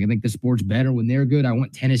again. Like, I think the sport's better when they're good. I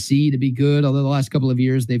want Tennessee to be good. Although the last couple of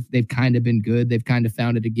years they've kind of been good. They've kind of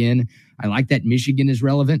found it again. I like that Michigan is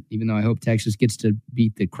relevant, even though I hope Texas gets to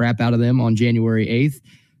beat the crap out of them on January 8th.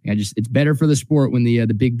 It's better for the sport when the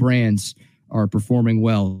big brands are performing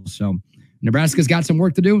well. So Nebraska's got some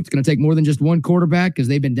work to do. It's going to take more than just one quarterback because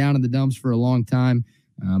they've been down in the dumps for a long time.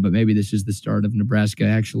 But maybe this is the start of Nebraska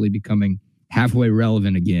actually becoming halfway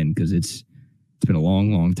relevant again, because it's been a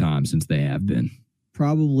long, long time since they have been.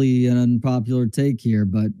 Probably an unpopular take here,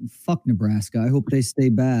 but fuck Nebraska. I hope they stay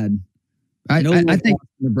bad. I think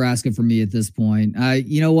Nebraska for me at this point.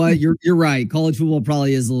 You know what? You're right. College football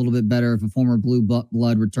probably is a little bit better if a former blue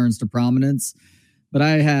blood returns to prominence. But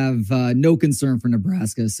I have no concern for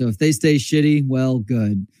Nebraska. So if they stay shitty, well,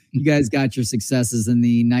 good. You guys got your successes in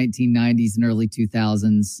the 1990s and early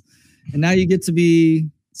 2000s, and now you get to be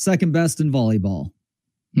second best in volleyball.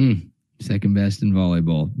 Second best in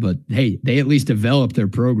volleyball. But hey, they at least develop their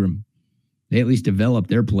program. They at least develop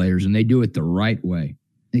their players, and they do it the right way.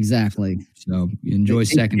 Exactly. So you enjoy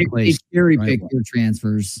second place. They cherry pick their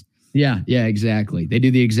transfers. Yeah, exactly. They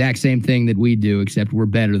do the exact same thing that we do, except we're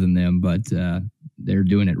better than them, but they're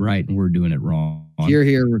doing it right and we're doing it wrong.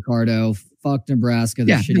 Here, Ricardo. Fuck Nebraska.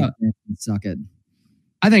 Suck it.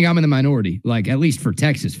 I think I'm in the minority, like, at least for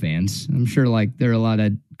Texas fans. I'm sure, like, there are a lot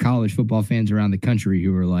of college football fans around the country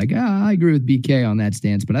who are like, I agree with BK on that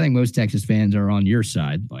stance, but I think most Texas fans are on your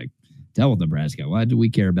side. Like, tell with Nebraska. Why do we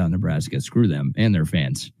care about Nebraska? Screw them and their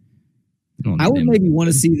fans. I would maybe want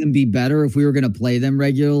to see them be better if we were going to play them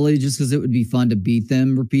regularly, just because it would be fun to beat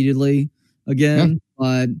them repeatedly again. Yeah.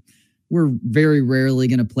 But we're very rarely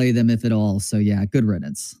going to play them, if at all. So, yeah, good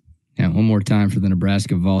riddance. Yeah, one more time for the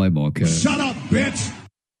Nebraska volleyball coach. Shut up, bitch.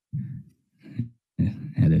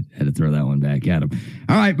 Had to throw that one back at him.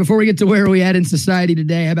 All right, before we get to where are we at in society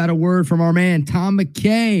today, how about a word from our man, Tom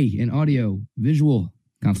McKay, in audio, visual,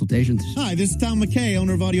 Consultations. Hi, this is Tom McKay,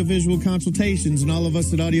 owner of Audiovisual Consultations, and all of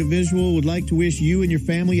us at Audiovisual would like to wish you and your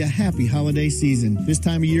family a happy holiday season. This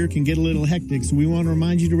time of year can get a little hectic, so we want to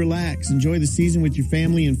remind you to relax, enjoy the season with your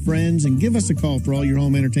family and friends, and give us a call for all your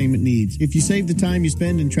home entertainment needs. If you save the time you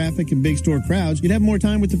spend in traffic and big store crowds, you'd have more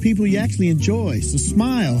time with the people you actually enjoy. So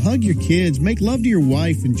smile, hug your kids, make love to your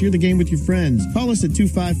wife, and cheer the game with your friends. Call us at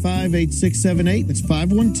 255-8678. That's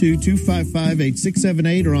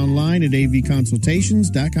 512-255-8678 or online at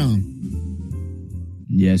avconsultations.com.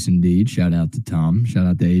 Yes, indeed. Shout out to Tom. Shout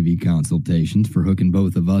out to AV Consultations for hooking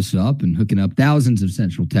both of us up and hooking up thousands of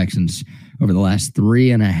Central Texans over the last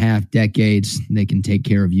 3.5 decades. They can take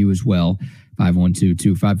care of you as well.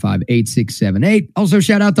 512-255-8678. Also,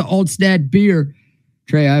 shout out to Altstad Beer.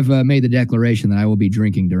 Trey, I've made the declaration that I will be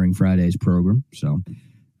drinking during Friday's program. So,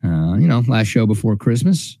 last show before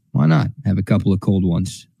Christmas. Why not have a couple of cold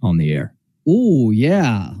ones on the air? Oh,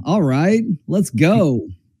 yeah. All right. Let's go.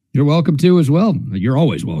 You're welcome to as well. You're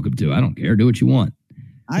always welcome to. I don't care. Do what you want.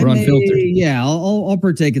 We're unfiltered. Yeah, I'll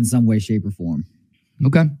partake in some way, shape, or form.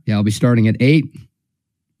 Okay. Yeah, I'll be starting at 8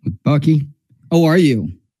 with Bucky. Oh, are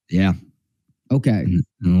you? Yeah. Okay.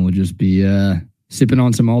 And we'll just be sipping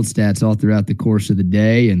on some alt stats all throughout the course of the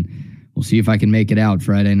day, and we'll see if I can make it out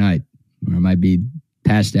Friday night. Or I might be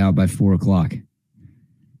passed out by 4 o'clock.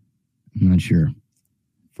 I'm not sure.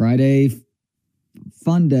 Friday,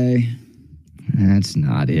 fun day. That's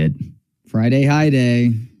not it. Friday high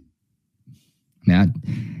day. I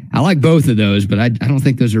like both of those, but I don't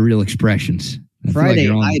think those are real expressions. Friday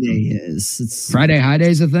high day is. Friday high day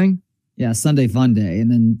is a thing? Yeah, Sunday fun day. And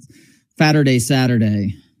then Saturday,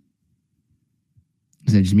 Saturday.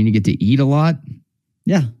 Does that just mean you get to eat a lot?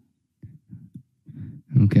 Yeah.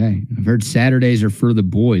 Okay. I've heard Saturdays are for the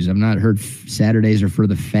boys. I've not heard Saturdays are for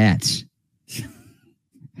the fats.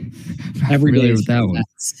 Every day with that one.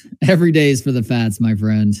 Every day is for the fats, my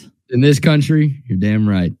friend. In this country, you're damn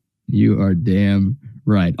right. You are damn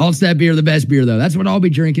right. Altstad beer, the best beer, though. That's what I'll be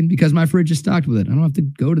drinking because my fridge is stocked with it. I don't have to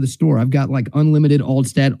go to the store. I've got like unlimited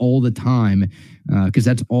Altstad all the time because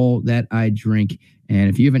that's all that I drink. And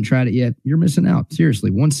if you haven't tried it yet, you're missing out. Seriously,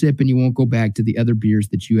 one sip and you won't go back to the other beers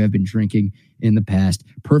that you have been drinking in the past.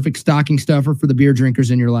 Perfect stocking stuffer for the beer drinkers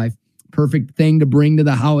in your life. Perfect thing to bring to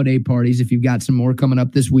the holiday parties if you've got some more coming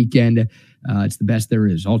up this weekend. It's the best there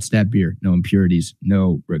is. Altstad beer. No impurities,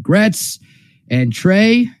 no regrets. And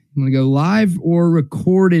Trey, you want to go live or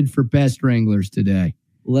recorded for Pest Wranglers today?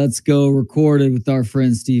 Let's go recorded with our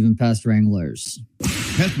friend Steven Pest Wranglers.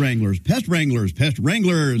 Pest Wranglers, Pest Wranglers, Pest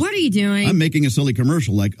Wranglers. What are you doing? I'm making a silly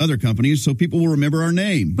commercial like other companies so people will remember our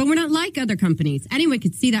name. But we're not like other companies. Anyone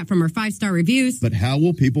could see that from our 5-star reviews. But how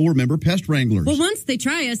will people remember Pest Wranglers? Well, once they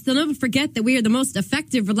try us, they'll never forget that we are the most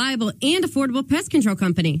effective, reliable, and affordable pest control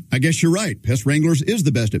company. I guess you're right. Pest Wranglers is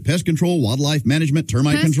the best at pest control, wildlife management,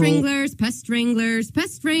 termite control. Pest Wranglers, Pest Wranglers,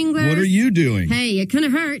 Pest Wranglers. What are you doing? Hey, it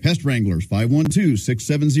couldn't hurt. Pest Wranglers,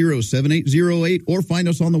 512-670-7808, or find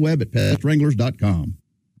us on the web at pestwranglers.com.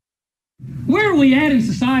 Where are we at in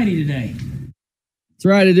society today? That's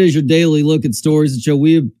right. It is your daily look at stories that show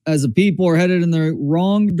we as a people are headed in the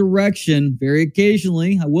wrong direction. Very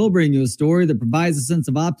occasionally, I will bring you a story that provides a sense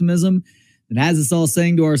of optimism that has us all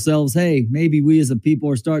saying to ourselves, hey, maybe we as a people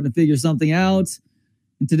are starting to figure something out.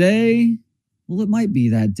 And today, well, it might be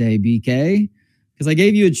that day, BK, because I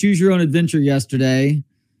gave you a choose your own adventure yesterday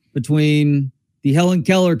between the Helen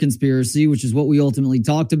Keller conspiracy, which is what we ultimately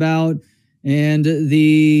talked about, and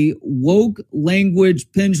the woke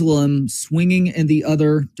language pendulum swinging in the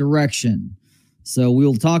other direction. So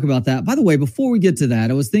we'll talk about that. By the way, before we get to that,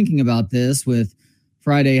 I was thinking about this with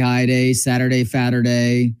Friday High Day, Saturday Fatter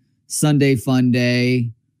Day, Sunday Fun Day.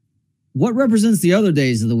 What represents the other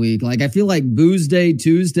days of the week? Like, I feel like Booze Day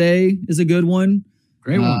Tuesday is a good one.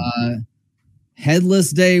 Great one.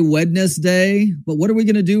 Headless Day, Wednesday. But what are we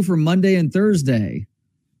going to do for Monday and Thursday?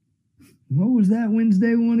 What was that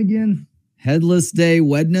Wednesday one again? Headless Day,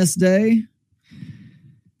 Wednesday.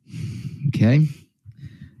 Okay.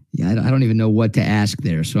 Yeah, I don't even know what to ask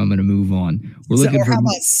there, so I'm going to move on. We're looking for. How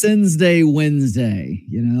about Sins Day, Wednesday?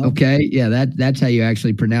 You know. Okay, yeah, that's how you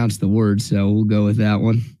actually pronounce the word. So we'll go with that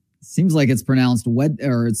one. Seems like it's pronounced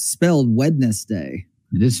it's spelled Wednesday.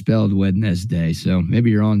 It is spelled Wednesday, so maybe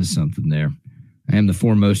you're on to something there. I am the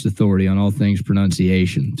foremost authority on all things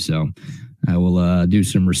pronunciation, so I will do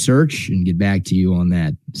some research and get back to you on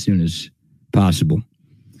that as soon as possible.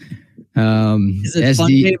 Is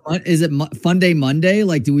it Fun Day Monday?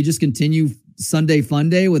 Like, do we just continue Sunday Fun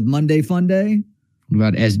Day with Monday Fun Day? What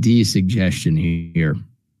about SD's suggestion here?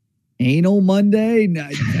 Anal Monday? No,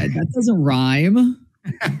 that doesn't rhyme.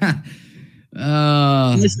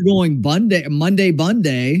 Unless you're going Monday Bun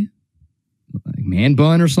Day. Like man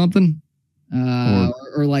bun or something?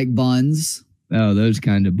 Or like buns. Oh, those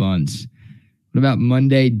kind of buns. What about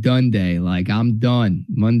Monday done day? Like, I'm done.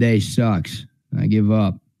 Monday sucks. I give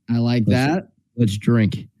up. I like that. Let's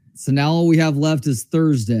drink. So now all we have left is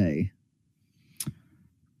Thursday.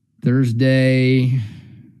 Thirsty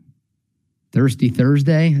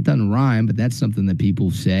Thursday? It doesn't rhyme, but that's something that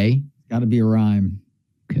people say. Got to be a rhyme.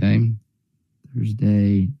 Okay.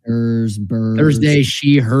 Thursday. Birds. Thursday,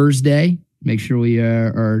 she, hers day. Make sure we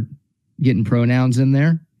are getting pronouns in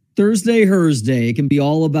there. Thursday, hers day. It can be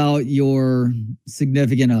all about your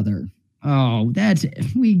significant other. Oh,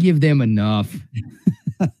 we give them enough.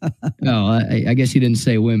 I guess you didn't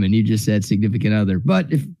say women. You just said significant other.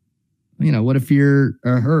 But what if you're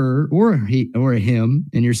a her or he or a him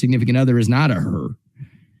and your significant other is not a her?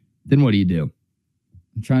 Then what do you do?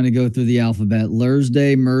 I'm trying to go through the alphabet.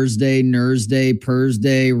 Lursday, Mersday, Nursday,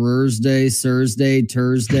 Pursday, Rursday, Sursday,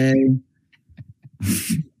 Tursday.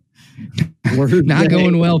 Not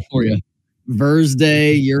going well for you.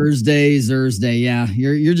 Versday, Yersday, Zursday. Yeah,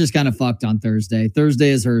 you're just kind of fucked on Thursday. Thursday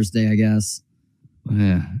is hers day, I guess.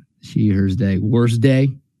 Yeah, she, hers day. Worst day.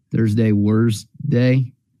 Thursday, worst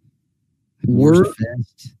day. Worst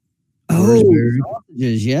fest. Oh,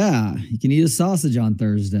 sausages. Yeah, you can eat a sausage on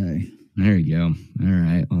Thursday. There you go. All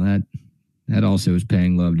right. Well, that also is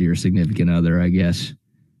paying love to your significant other, I guess.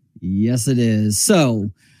 Yes, it is.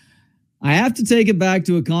 So I have to take it back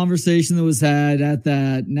to a conversation that was had at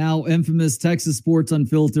that now infamous Texas Sports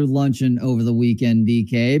Unfiltered luncheon over the weekend,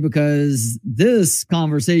 BK, because this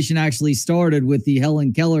conversation actually started with the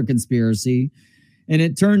Helen Keller conspiracy, and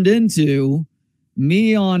it turned into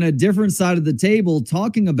me on a different side of the table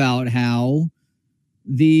talking about how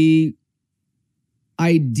the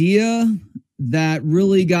idea that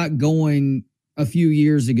really got going a few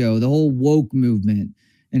years ago, the whole woke movement,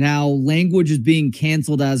 and how language is being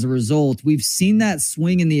canceled as a result, we've seen that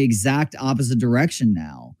swing in the exact opposite direction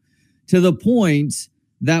now, to the point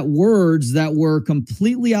that words that were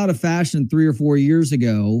completely out of fashion 3 or 4 years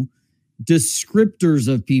ago, descriptors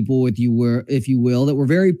of people, if you will, that were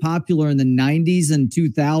very popular in the 90s and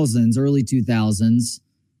 2000s, early 2000s,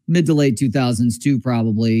 mid to late 2000s too,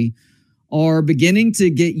 probably, are beginning to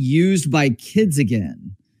get used by kids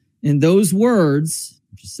again. And those words,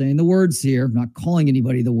 I'm just saying the words here, I'm not calling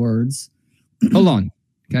anybody the words. Hold on.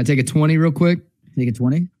 Can I take a 20 real quick? Take a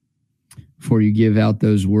 20? Before you give out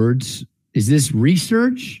those words. Is this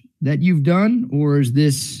research that you've done, or is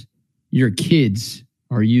this your kids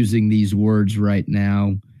are using these words right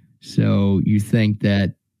now, so you think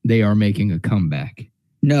that they are making a comeback?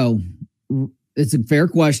 No, it's a fair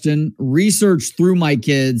question. Research through my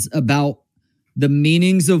kids about the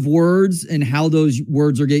meanings of words and how those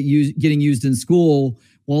words are getting used in school,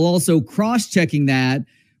 while also cross-checking that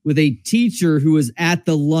with a teacher who was at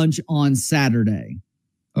the lunch on Saturday.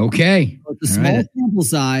 Okay. It's a small sample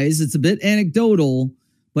size. It's a bit anecdotal,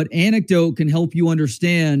 but anecdote can help you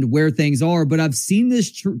understand where things are. But I've seen this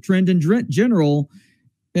trend in general,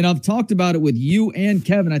 and I've talked about it with you and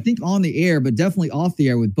Kevin, I think on the air, but definitely off the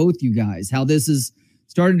air with both you guys, how this is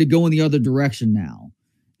starting to go in the other direction now.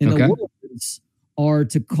 And the words are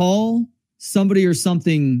to call somebody or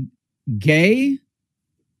something gay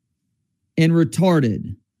and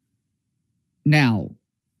retarded. Now,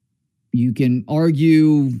 you can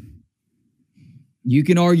argue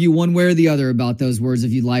one way or the other about those words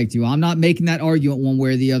if you'd like to. I'm not making that argument one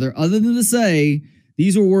way or the other than to say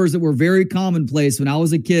these were words that were very commonplace when I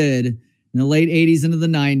was a kid in the late 80s into the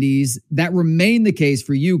 90s. That remained the case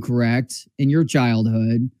for you, correct, in your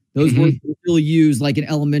childhood. Those words were still used like in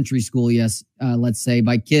elementary school, yes, let's say,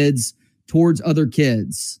 by kids towards other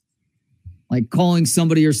kids. Like calling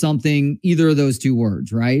somebody or something, either of those two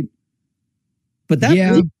words, right? But that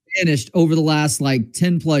really vanished over the last like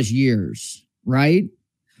 10 plus years, right?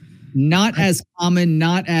 Not as common,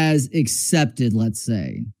 not as accepted, let's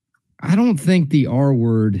say. I don't think the R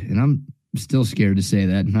word, and I'm still scared to say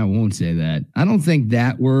that, and I won't say that. I don't think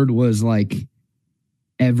that word was like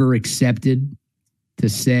ever accepted to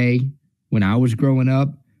say when I was growing up,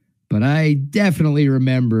 but I definitely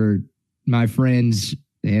remember my friends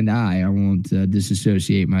and I won't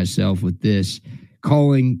disassociate myself with this,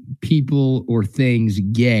 calling people or things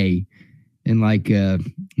gay in like a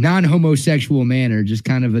non-homosexual manner, just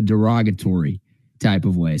kind of a derogatory type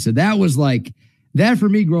of way. So that was like, that for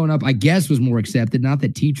me growing up, I guess was more accepted. Not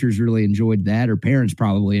that teachers really enjoyed that or parents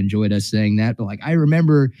probably enjoyed us saying that, but like I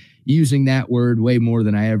remember using that word way more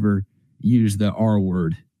than I ever used the R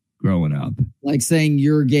word growing up. Like saying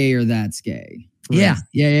you're gay or that's gay. Yeah.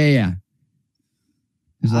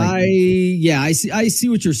 Like, I see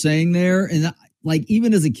what you're saying there. And like,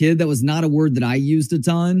 even as a kid, that was not a word that I used a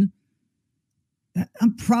ton.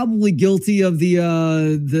 I'm probably guilty of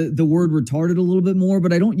the word retarded a little bit more,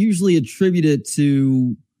 but I don't usually attribute it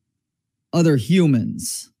to other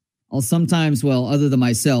humans. I'll sometimes, well, other than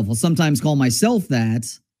myself, I'll sometimes call myself that.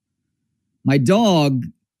 My dog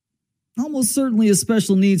almost certainly has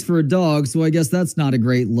special needs for a dog, so I guess that's not a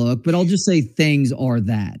great look, but I'll just say things are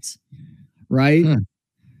that, right? Huh.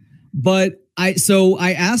 But I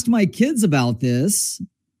asked my kids about this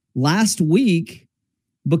last week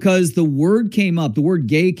because the word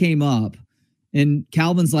gay came up, and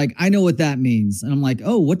Calvin's like, I know what that means. And I'm like,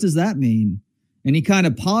 oh, what does that mean? And he kind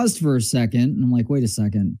of paused for a second, and I'm like, wait a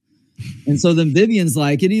second. And so then Vivian's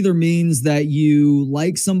like, it either means that you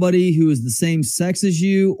like somebody who is the same sex as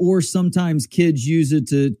you, or sometimes kids use it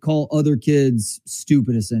to call other kids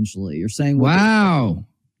stupid, essentially. You're saying, wow,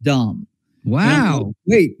 dumb. Wow.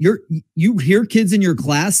 Like, wait, you hear kids in your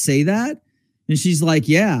class say that? And she's like,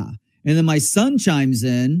 yeah. And then my son chimes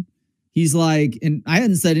in. He's like, and I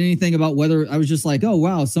hadn't said anything about whether, I was just like, oh,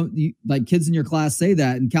 wow. Like kids in your class say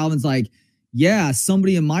that. And Calvin's like, yeah,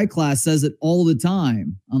 somebody in my class says it all the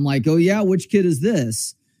time. I'm like, oh, yeah, which kid is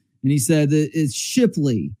this? And he said, it's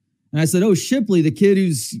Shipley. And I said, oh, Shipley, the kid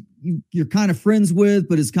who's you're kind of friends with,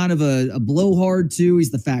 but is kind of a blowhard too.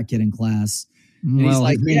 He's the fat kid in class. And well, he's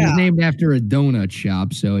like, he's named after a donut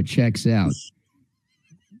shop, so it checks out.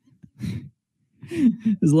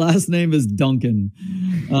 His last name is Duncan.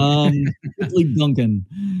 Shipley Duncan.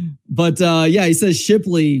 But yeah, he says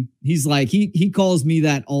Shipley. He's like, he calls me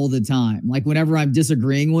that all the time. Like whenever I'm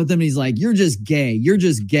disagreeing with him, he's like, you're just gay. You're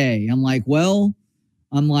just gay. I'm like,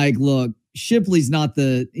 look, Shipley's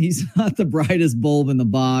he's not the brightest bulb in the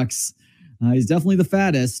box. He's definitely the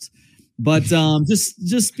fattest. But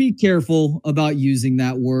just be careful about using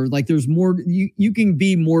that word. Like there's more, you can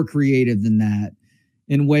be more creative than that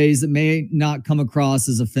in ways that may not come across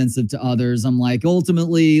as offensive to others. I'm like,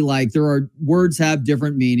 ultimately, like words have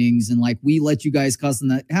different meanings, and like we let you guys cuss in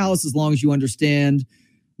the house as long as you understand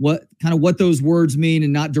what those words mean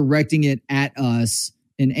and not directing it at us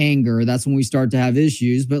in anger. That's when we start to have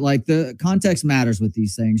issues. But like the context matters with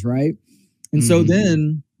these things, right? And so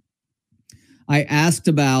then I asked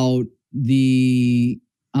about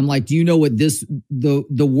I'm like, do you know what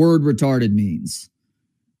the word retarded means?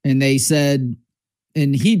 And they said,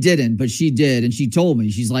 and he didn't, but she did. And she told me,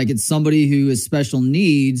 she's like, it's somebody who has special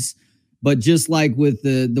needs. But just like with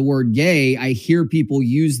the word gay, I hear people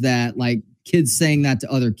use that, like kids saying that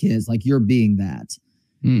to other kids, like you're being that.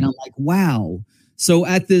 And I'm like, wow. So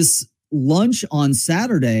at this lunch on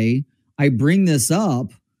Saturday, I bring this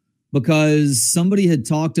up because somebody had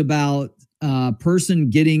talked about a person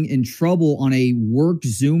getting in trouble on a work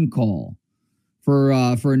Zoom call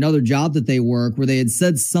for another job that they work, where they had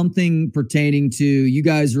said something pertaining to you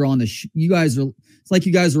guys are it's like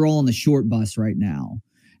you guys are all on the short bus right now.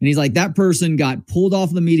 And he's like, that person got pulled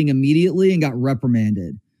off the meeting immediately and got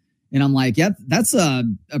reprimanded. And I'm like, yep, that's a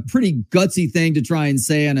pretty gutsy thing to try and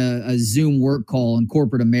say on a Zoom work call in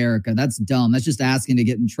corporate America. That's dumb. That's just asking to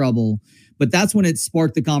get in trouble. But that's when it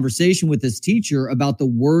sparked the conversation with this teacher about the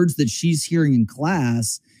words that she's hearing in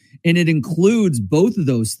class. And it includes both of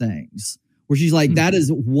those things, where she's like, that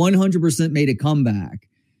is 100% made a comeback.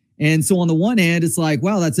 And so on the one hand, it's like,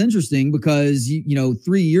 wow, that's interesting because,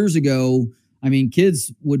 3 years ago, I mean,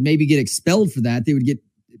 kids would maybe get expelled for that. They would get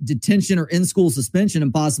detention or in-school suspension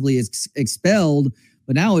and possibly expelled.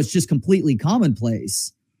 But now it's just completely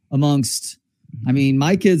commonplace amongst, I mean,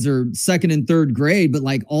 my kids are 2nd and 3rd grade, but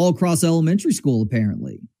like all across elementary school,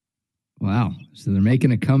 apparently. Wow. So they're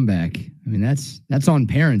making a comeback. I mean, that's on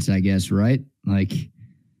parents, I guess, right? Like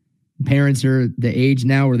parents are the age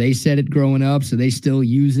now where they said it growing up, so they still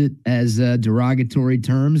use it as derogatory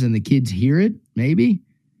terms and the kids hear it, maybe?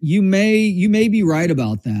 You may be right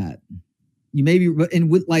about that. You may be, and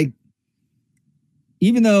with like,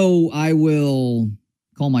 even though I will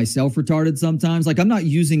call myself retarded sometimes, like I'm not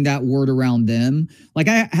using that word around them. Like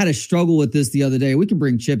I had a struggle with this the other day. We can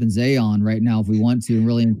bring Chip and Zay on right now if we want to and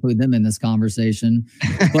really include them in this conversation.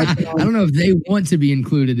 But I don't know if they want to be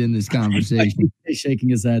included in this conversation. He's shaking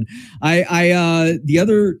his head. A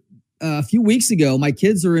few weeks ago, my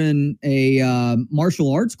kids are in a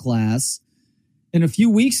martial arts class. And a few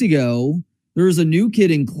weeks ago, there was a new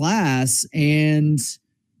kid in class and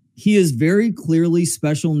he is very clearly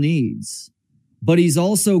special needs. But he's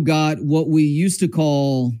also got what we used to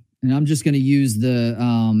call, and I'm just going to use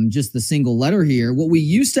just the single letter here, what we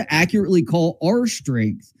used to accurately call R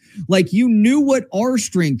strength. Like you knew what R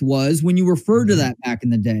strength was when you referred to that back in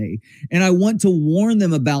the day. And I want to warn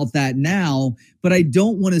them about that now, but I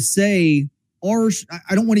don't want to say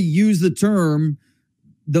I don't want to use the term,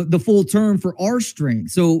 the full term for R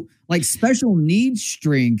strength. So like special needs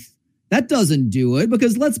strength That doesn't do it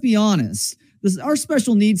because let's be honest. Our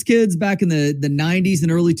special needs kids back in the 90s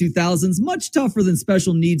and early 2000s, much tougher than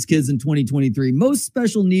special needs kids in 2023. Most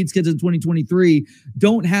special needs kids in 2023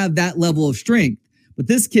 don't have that level of strength. But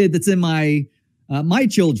this kid that's in my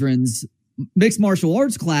children's mixed martial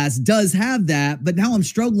arts class does have that. But now I'm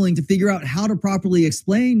struggling to figure out how to properly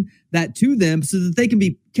explain that to them so that they can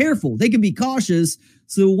be careful. They can be cautious.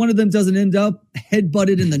 So one of them doesn't end up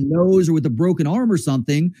headbutted in the nose or with a broken arm or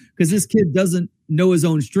something because this kid doesn't know his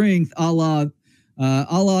own strength, a la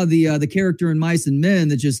the character in Mice and Men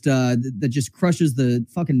that just crushes the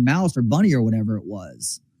fucking mouse or bunny or whatever it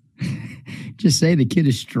was. Just say the kid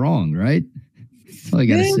is strong, right? That's all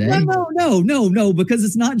you gotta say. No, because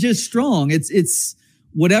it's not just strong. It's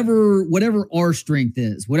whatever our strength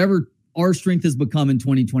is, whatever our strength has become in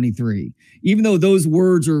 2023. Even though those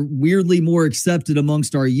words are weirdly more accepted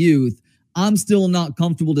amongst our youth, I'm still not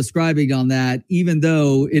comfortable describing on that, even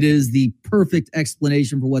though it is the perfect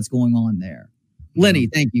explanation for what's going on there. Lenny,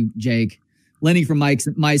 thank you, Jake. Lenny from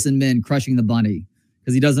Mice and Men crushing the bunny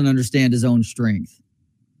because he doesn't understand his own strength.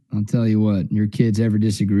 I'll tell you what, your kids ever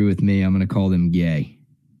disagree with me, I'm going to call them gay.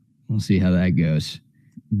 We'll see how that goes.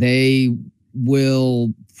 They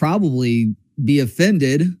will probably be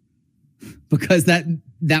offended because that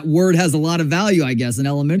word has a lot of value, I guess, in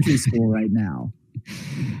elementary school right now.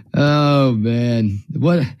 Oh, man.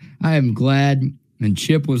 What I am glad, and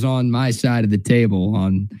Chip was on my side of the table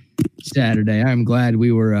on Saturday. I'm glad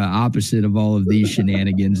we were opposite of all of these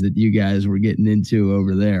shenanigans that you guys were getting into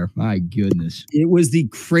over there. My goodness. It was the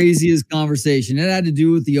craziest conversation. It had to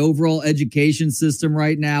do with the overall education system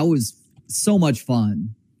right now. It was so much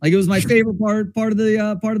fun. Like it was my favorite part of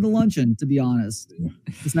the luncheon, to be honest.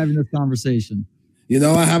 Just having this conversation. You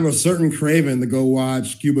know, I have a certain craving to go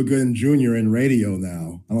watch Cuba Gooding Jr. in radio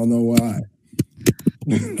now. I don't know why.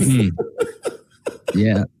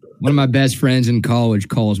 Yeah. One of my best friends in college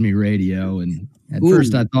calls me radio, and at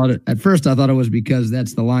first I thought it was because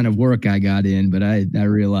that's the line of work I got in, but I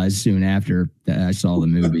realized soon after that I saw the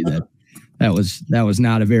movie that was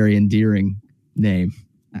not a very endearing name.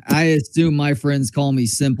 I assume my friends call me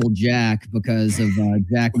Simple Jack because of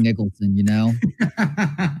Jack Nicholson, you know?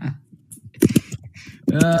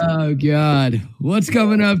 Oh, God. What's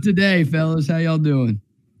coming up today, fellas? How y'all doing?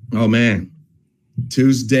 Oh, man.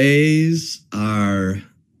 Tuesdays are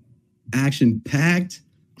action-packed.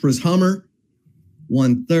 Chris Hummer,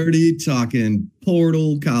 1:30, talking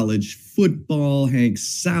portal, college football. Hank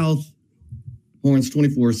South, Horns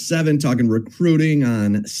 24/7, talking recruiting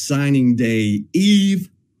on signing day eve.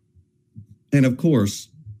 And, of course,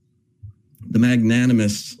 the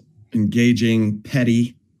magnanimous, engaging,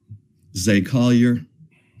 petty Zay Collier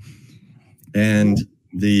and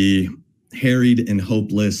the harried and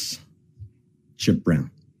hopeless Chip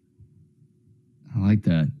Brown. I like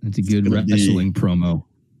that. That's a good wrestling promo.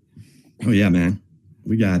 Oh yeah, man.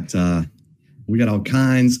 We got all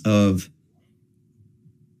kinds of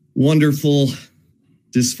wonderful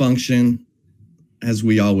dysfunction, as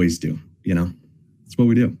we always do. You know, that's what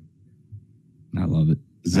we do. I love it.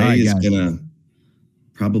 Zay is gonna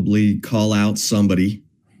probably call out somebody.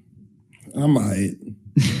 I might.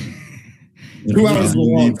 2 hours is a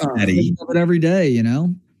long time. I love it every day, you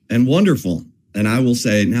know? And wonderful. And I will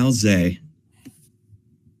say, now, Zay,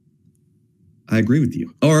 I agree with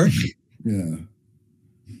you. Or, yeah,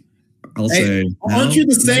 I'll say, aren't you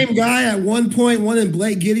the same guy at one point wanting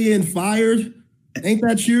Blake Gideon fired? Ain't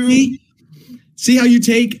that you? See how you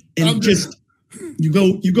take and you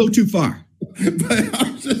go too far.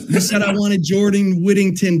 You said I wanted Jordan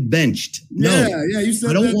Whittington benched. No, yeah, you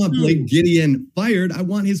said I don't that want too. Blake Gideon fired. I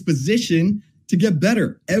want his position to get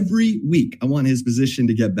better every week. I want his position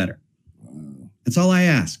to get better. That's all I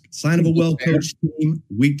ask. Sign of a well-coached team,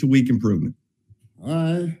 week-to-week improvement. All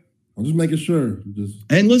right. I'm just making sure.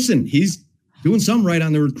 And listen, he's doing something right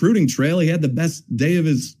on the recruiting trail. He had the best day of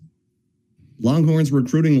his Longhorns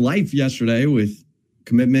recruiting life yesterday with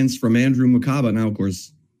commitments from Andrew McCaba. Now, of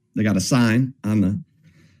course, they got a sign on the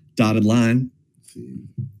dotted line.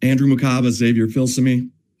 Andrew McCaba, Xavier Filsaime.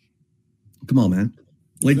 Come on, man.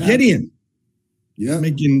 Like Gideon. Yeah.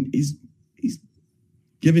 He's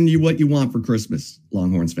giving you what you want for Christmas,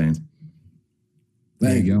 Longhorns fans.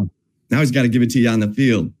 There you go. Now he's got to give it to you on the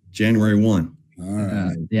field, January 1. All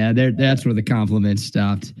right. Yeah, that's where the compliments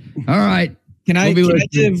stopped. All right. Can I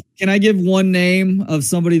give one name of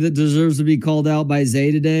somebody that deserves to be called out by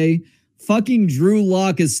Zay today? Fucking Drew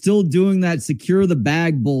Lock is still doing that secure the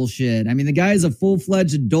bag bullshit. I mean, the guy is a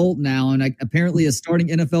full-fledged adult now and apparently a starting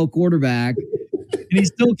NFL quarterback. And he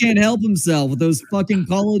still can't help himself with those fucking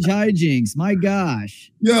college hijinks. My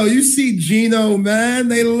gosh. Yo, you see Gino, man.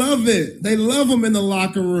 They love it. They love him in the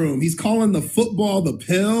locker room. He's calling the football the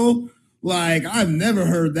pill. Like, I've never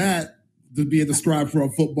heard that to be described for a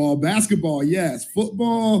football. Basketball, yes.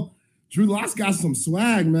 Football, Drew Lock's got some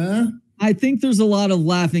swag, man. I think there's a lot of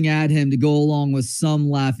laughing at him to go along with some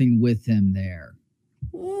laughing with him there.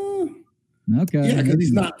 Okay. Yeah, because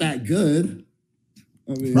he's not that good.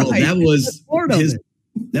 I mean, Bro, that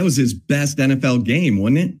was his best NFL game,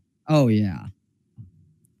 wasn't it? Oh, yeah.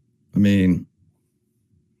 I mean,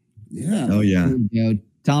 yeah. Oh, yeah. You know,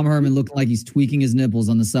 Tom Herman looking like he's tweaking his nipples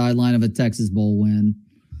on the sideline of a Texas Bowl win.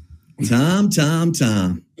 Tom.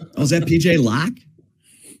 Oh, is that PJ Locke?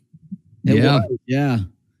 Yeah.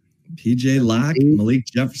 PJ Locke, Malik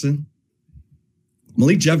Jefferson.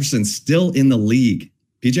 Malik Jefferson's still in the league.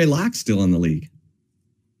 PJ Locke's still in the league.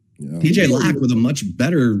 Yeah. PJ Locke with a much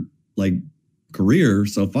better career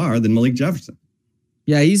so far than Malik Jefferson.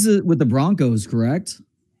 Yeah, he's with the Broncos, correct?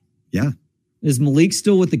 Yeah. Is Malik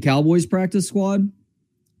still with the Cowboys practice squad?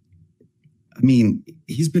 I mean,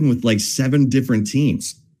 he's been with 7 different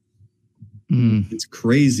teams. It's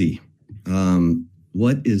crazy.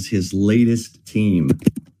 What is his latest team?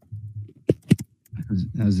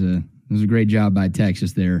 That was a great job by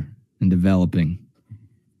Texas there in developing.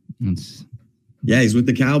 He's with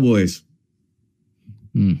the Cowboys.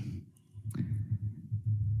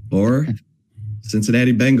 Or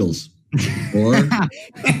Cincinnati Bengals. Or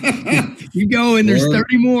you go and there's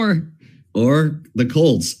 30 more. Or the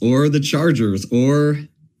Colts, or the Chargers, or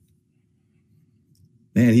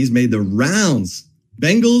man, he's made the rounds.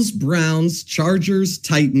 Bengals, Browns, Chargers,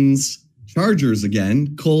 Titans, Chargers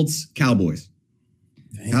again, Colts, Cowboys.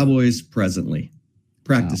 Damn. Cowboys presently.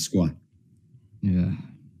 Practice squad. Yeah.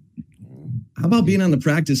 How about being on the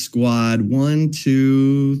practice squad 1,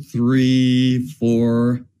 2, 3,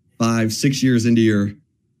 4, 5, 6 years into your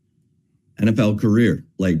NFL career?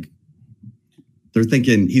 They're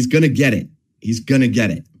thinking he's going to get it. He's going to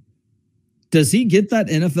get it. Does he get that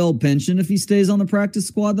NFL pension if he stays on the practice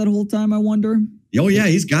squad that whole time, I wonder? Oh, yeah,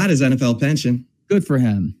 he's got his NFL pension. Good for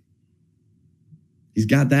him. He's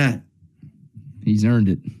got that. He's earned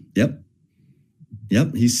it.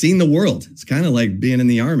 Yep. He's seen the world. It's kind of like being in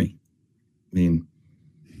the Army. I mean,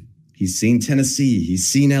 he's seen Tennessee. He's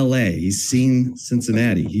seen LA. He's seen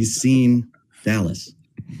Cincinnati. He's seen Dallas.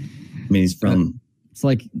 I mean, he's from...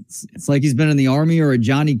 It's like he's been in the Army or a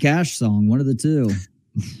Johnny Cash song, one of the two.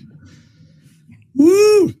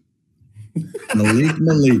 Woo!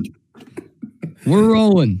 Malik. We're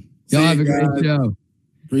rolling. Y'all have a great show.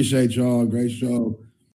 Appreciate y'all. Great show.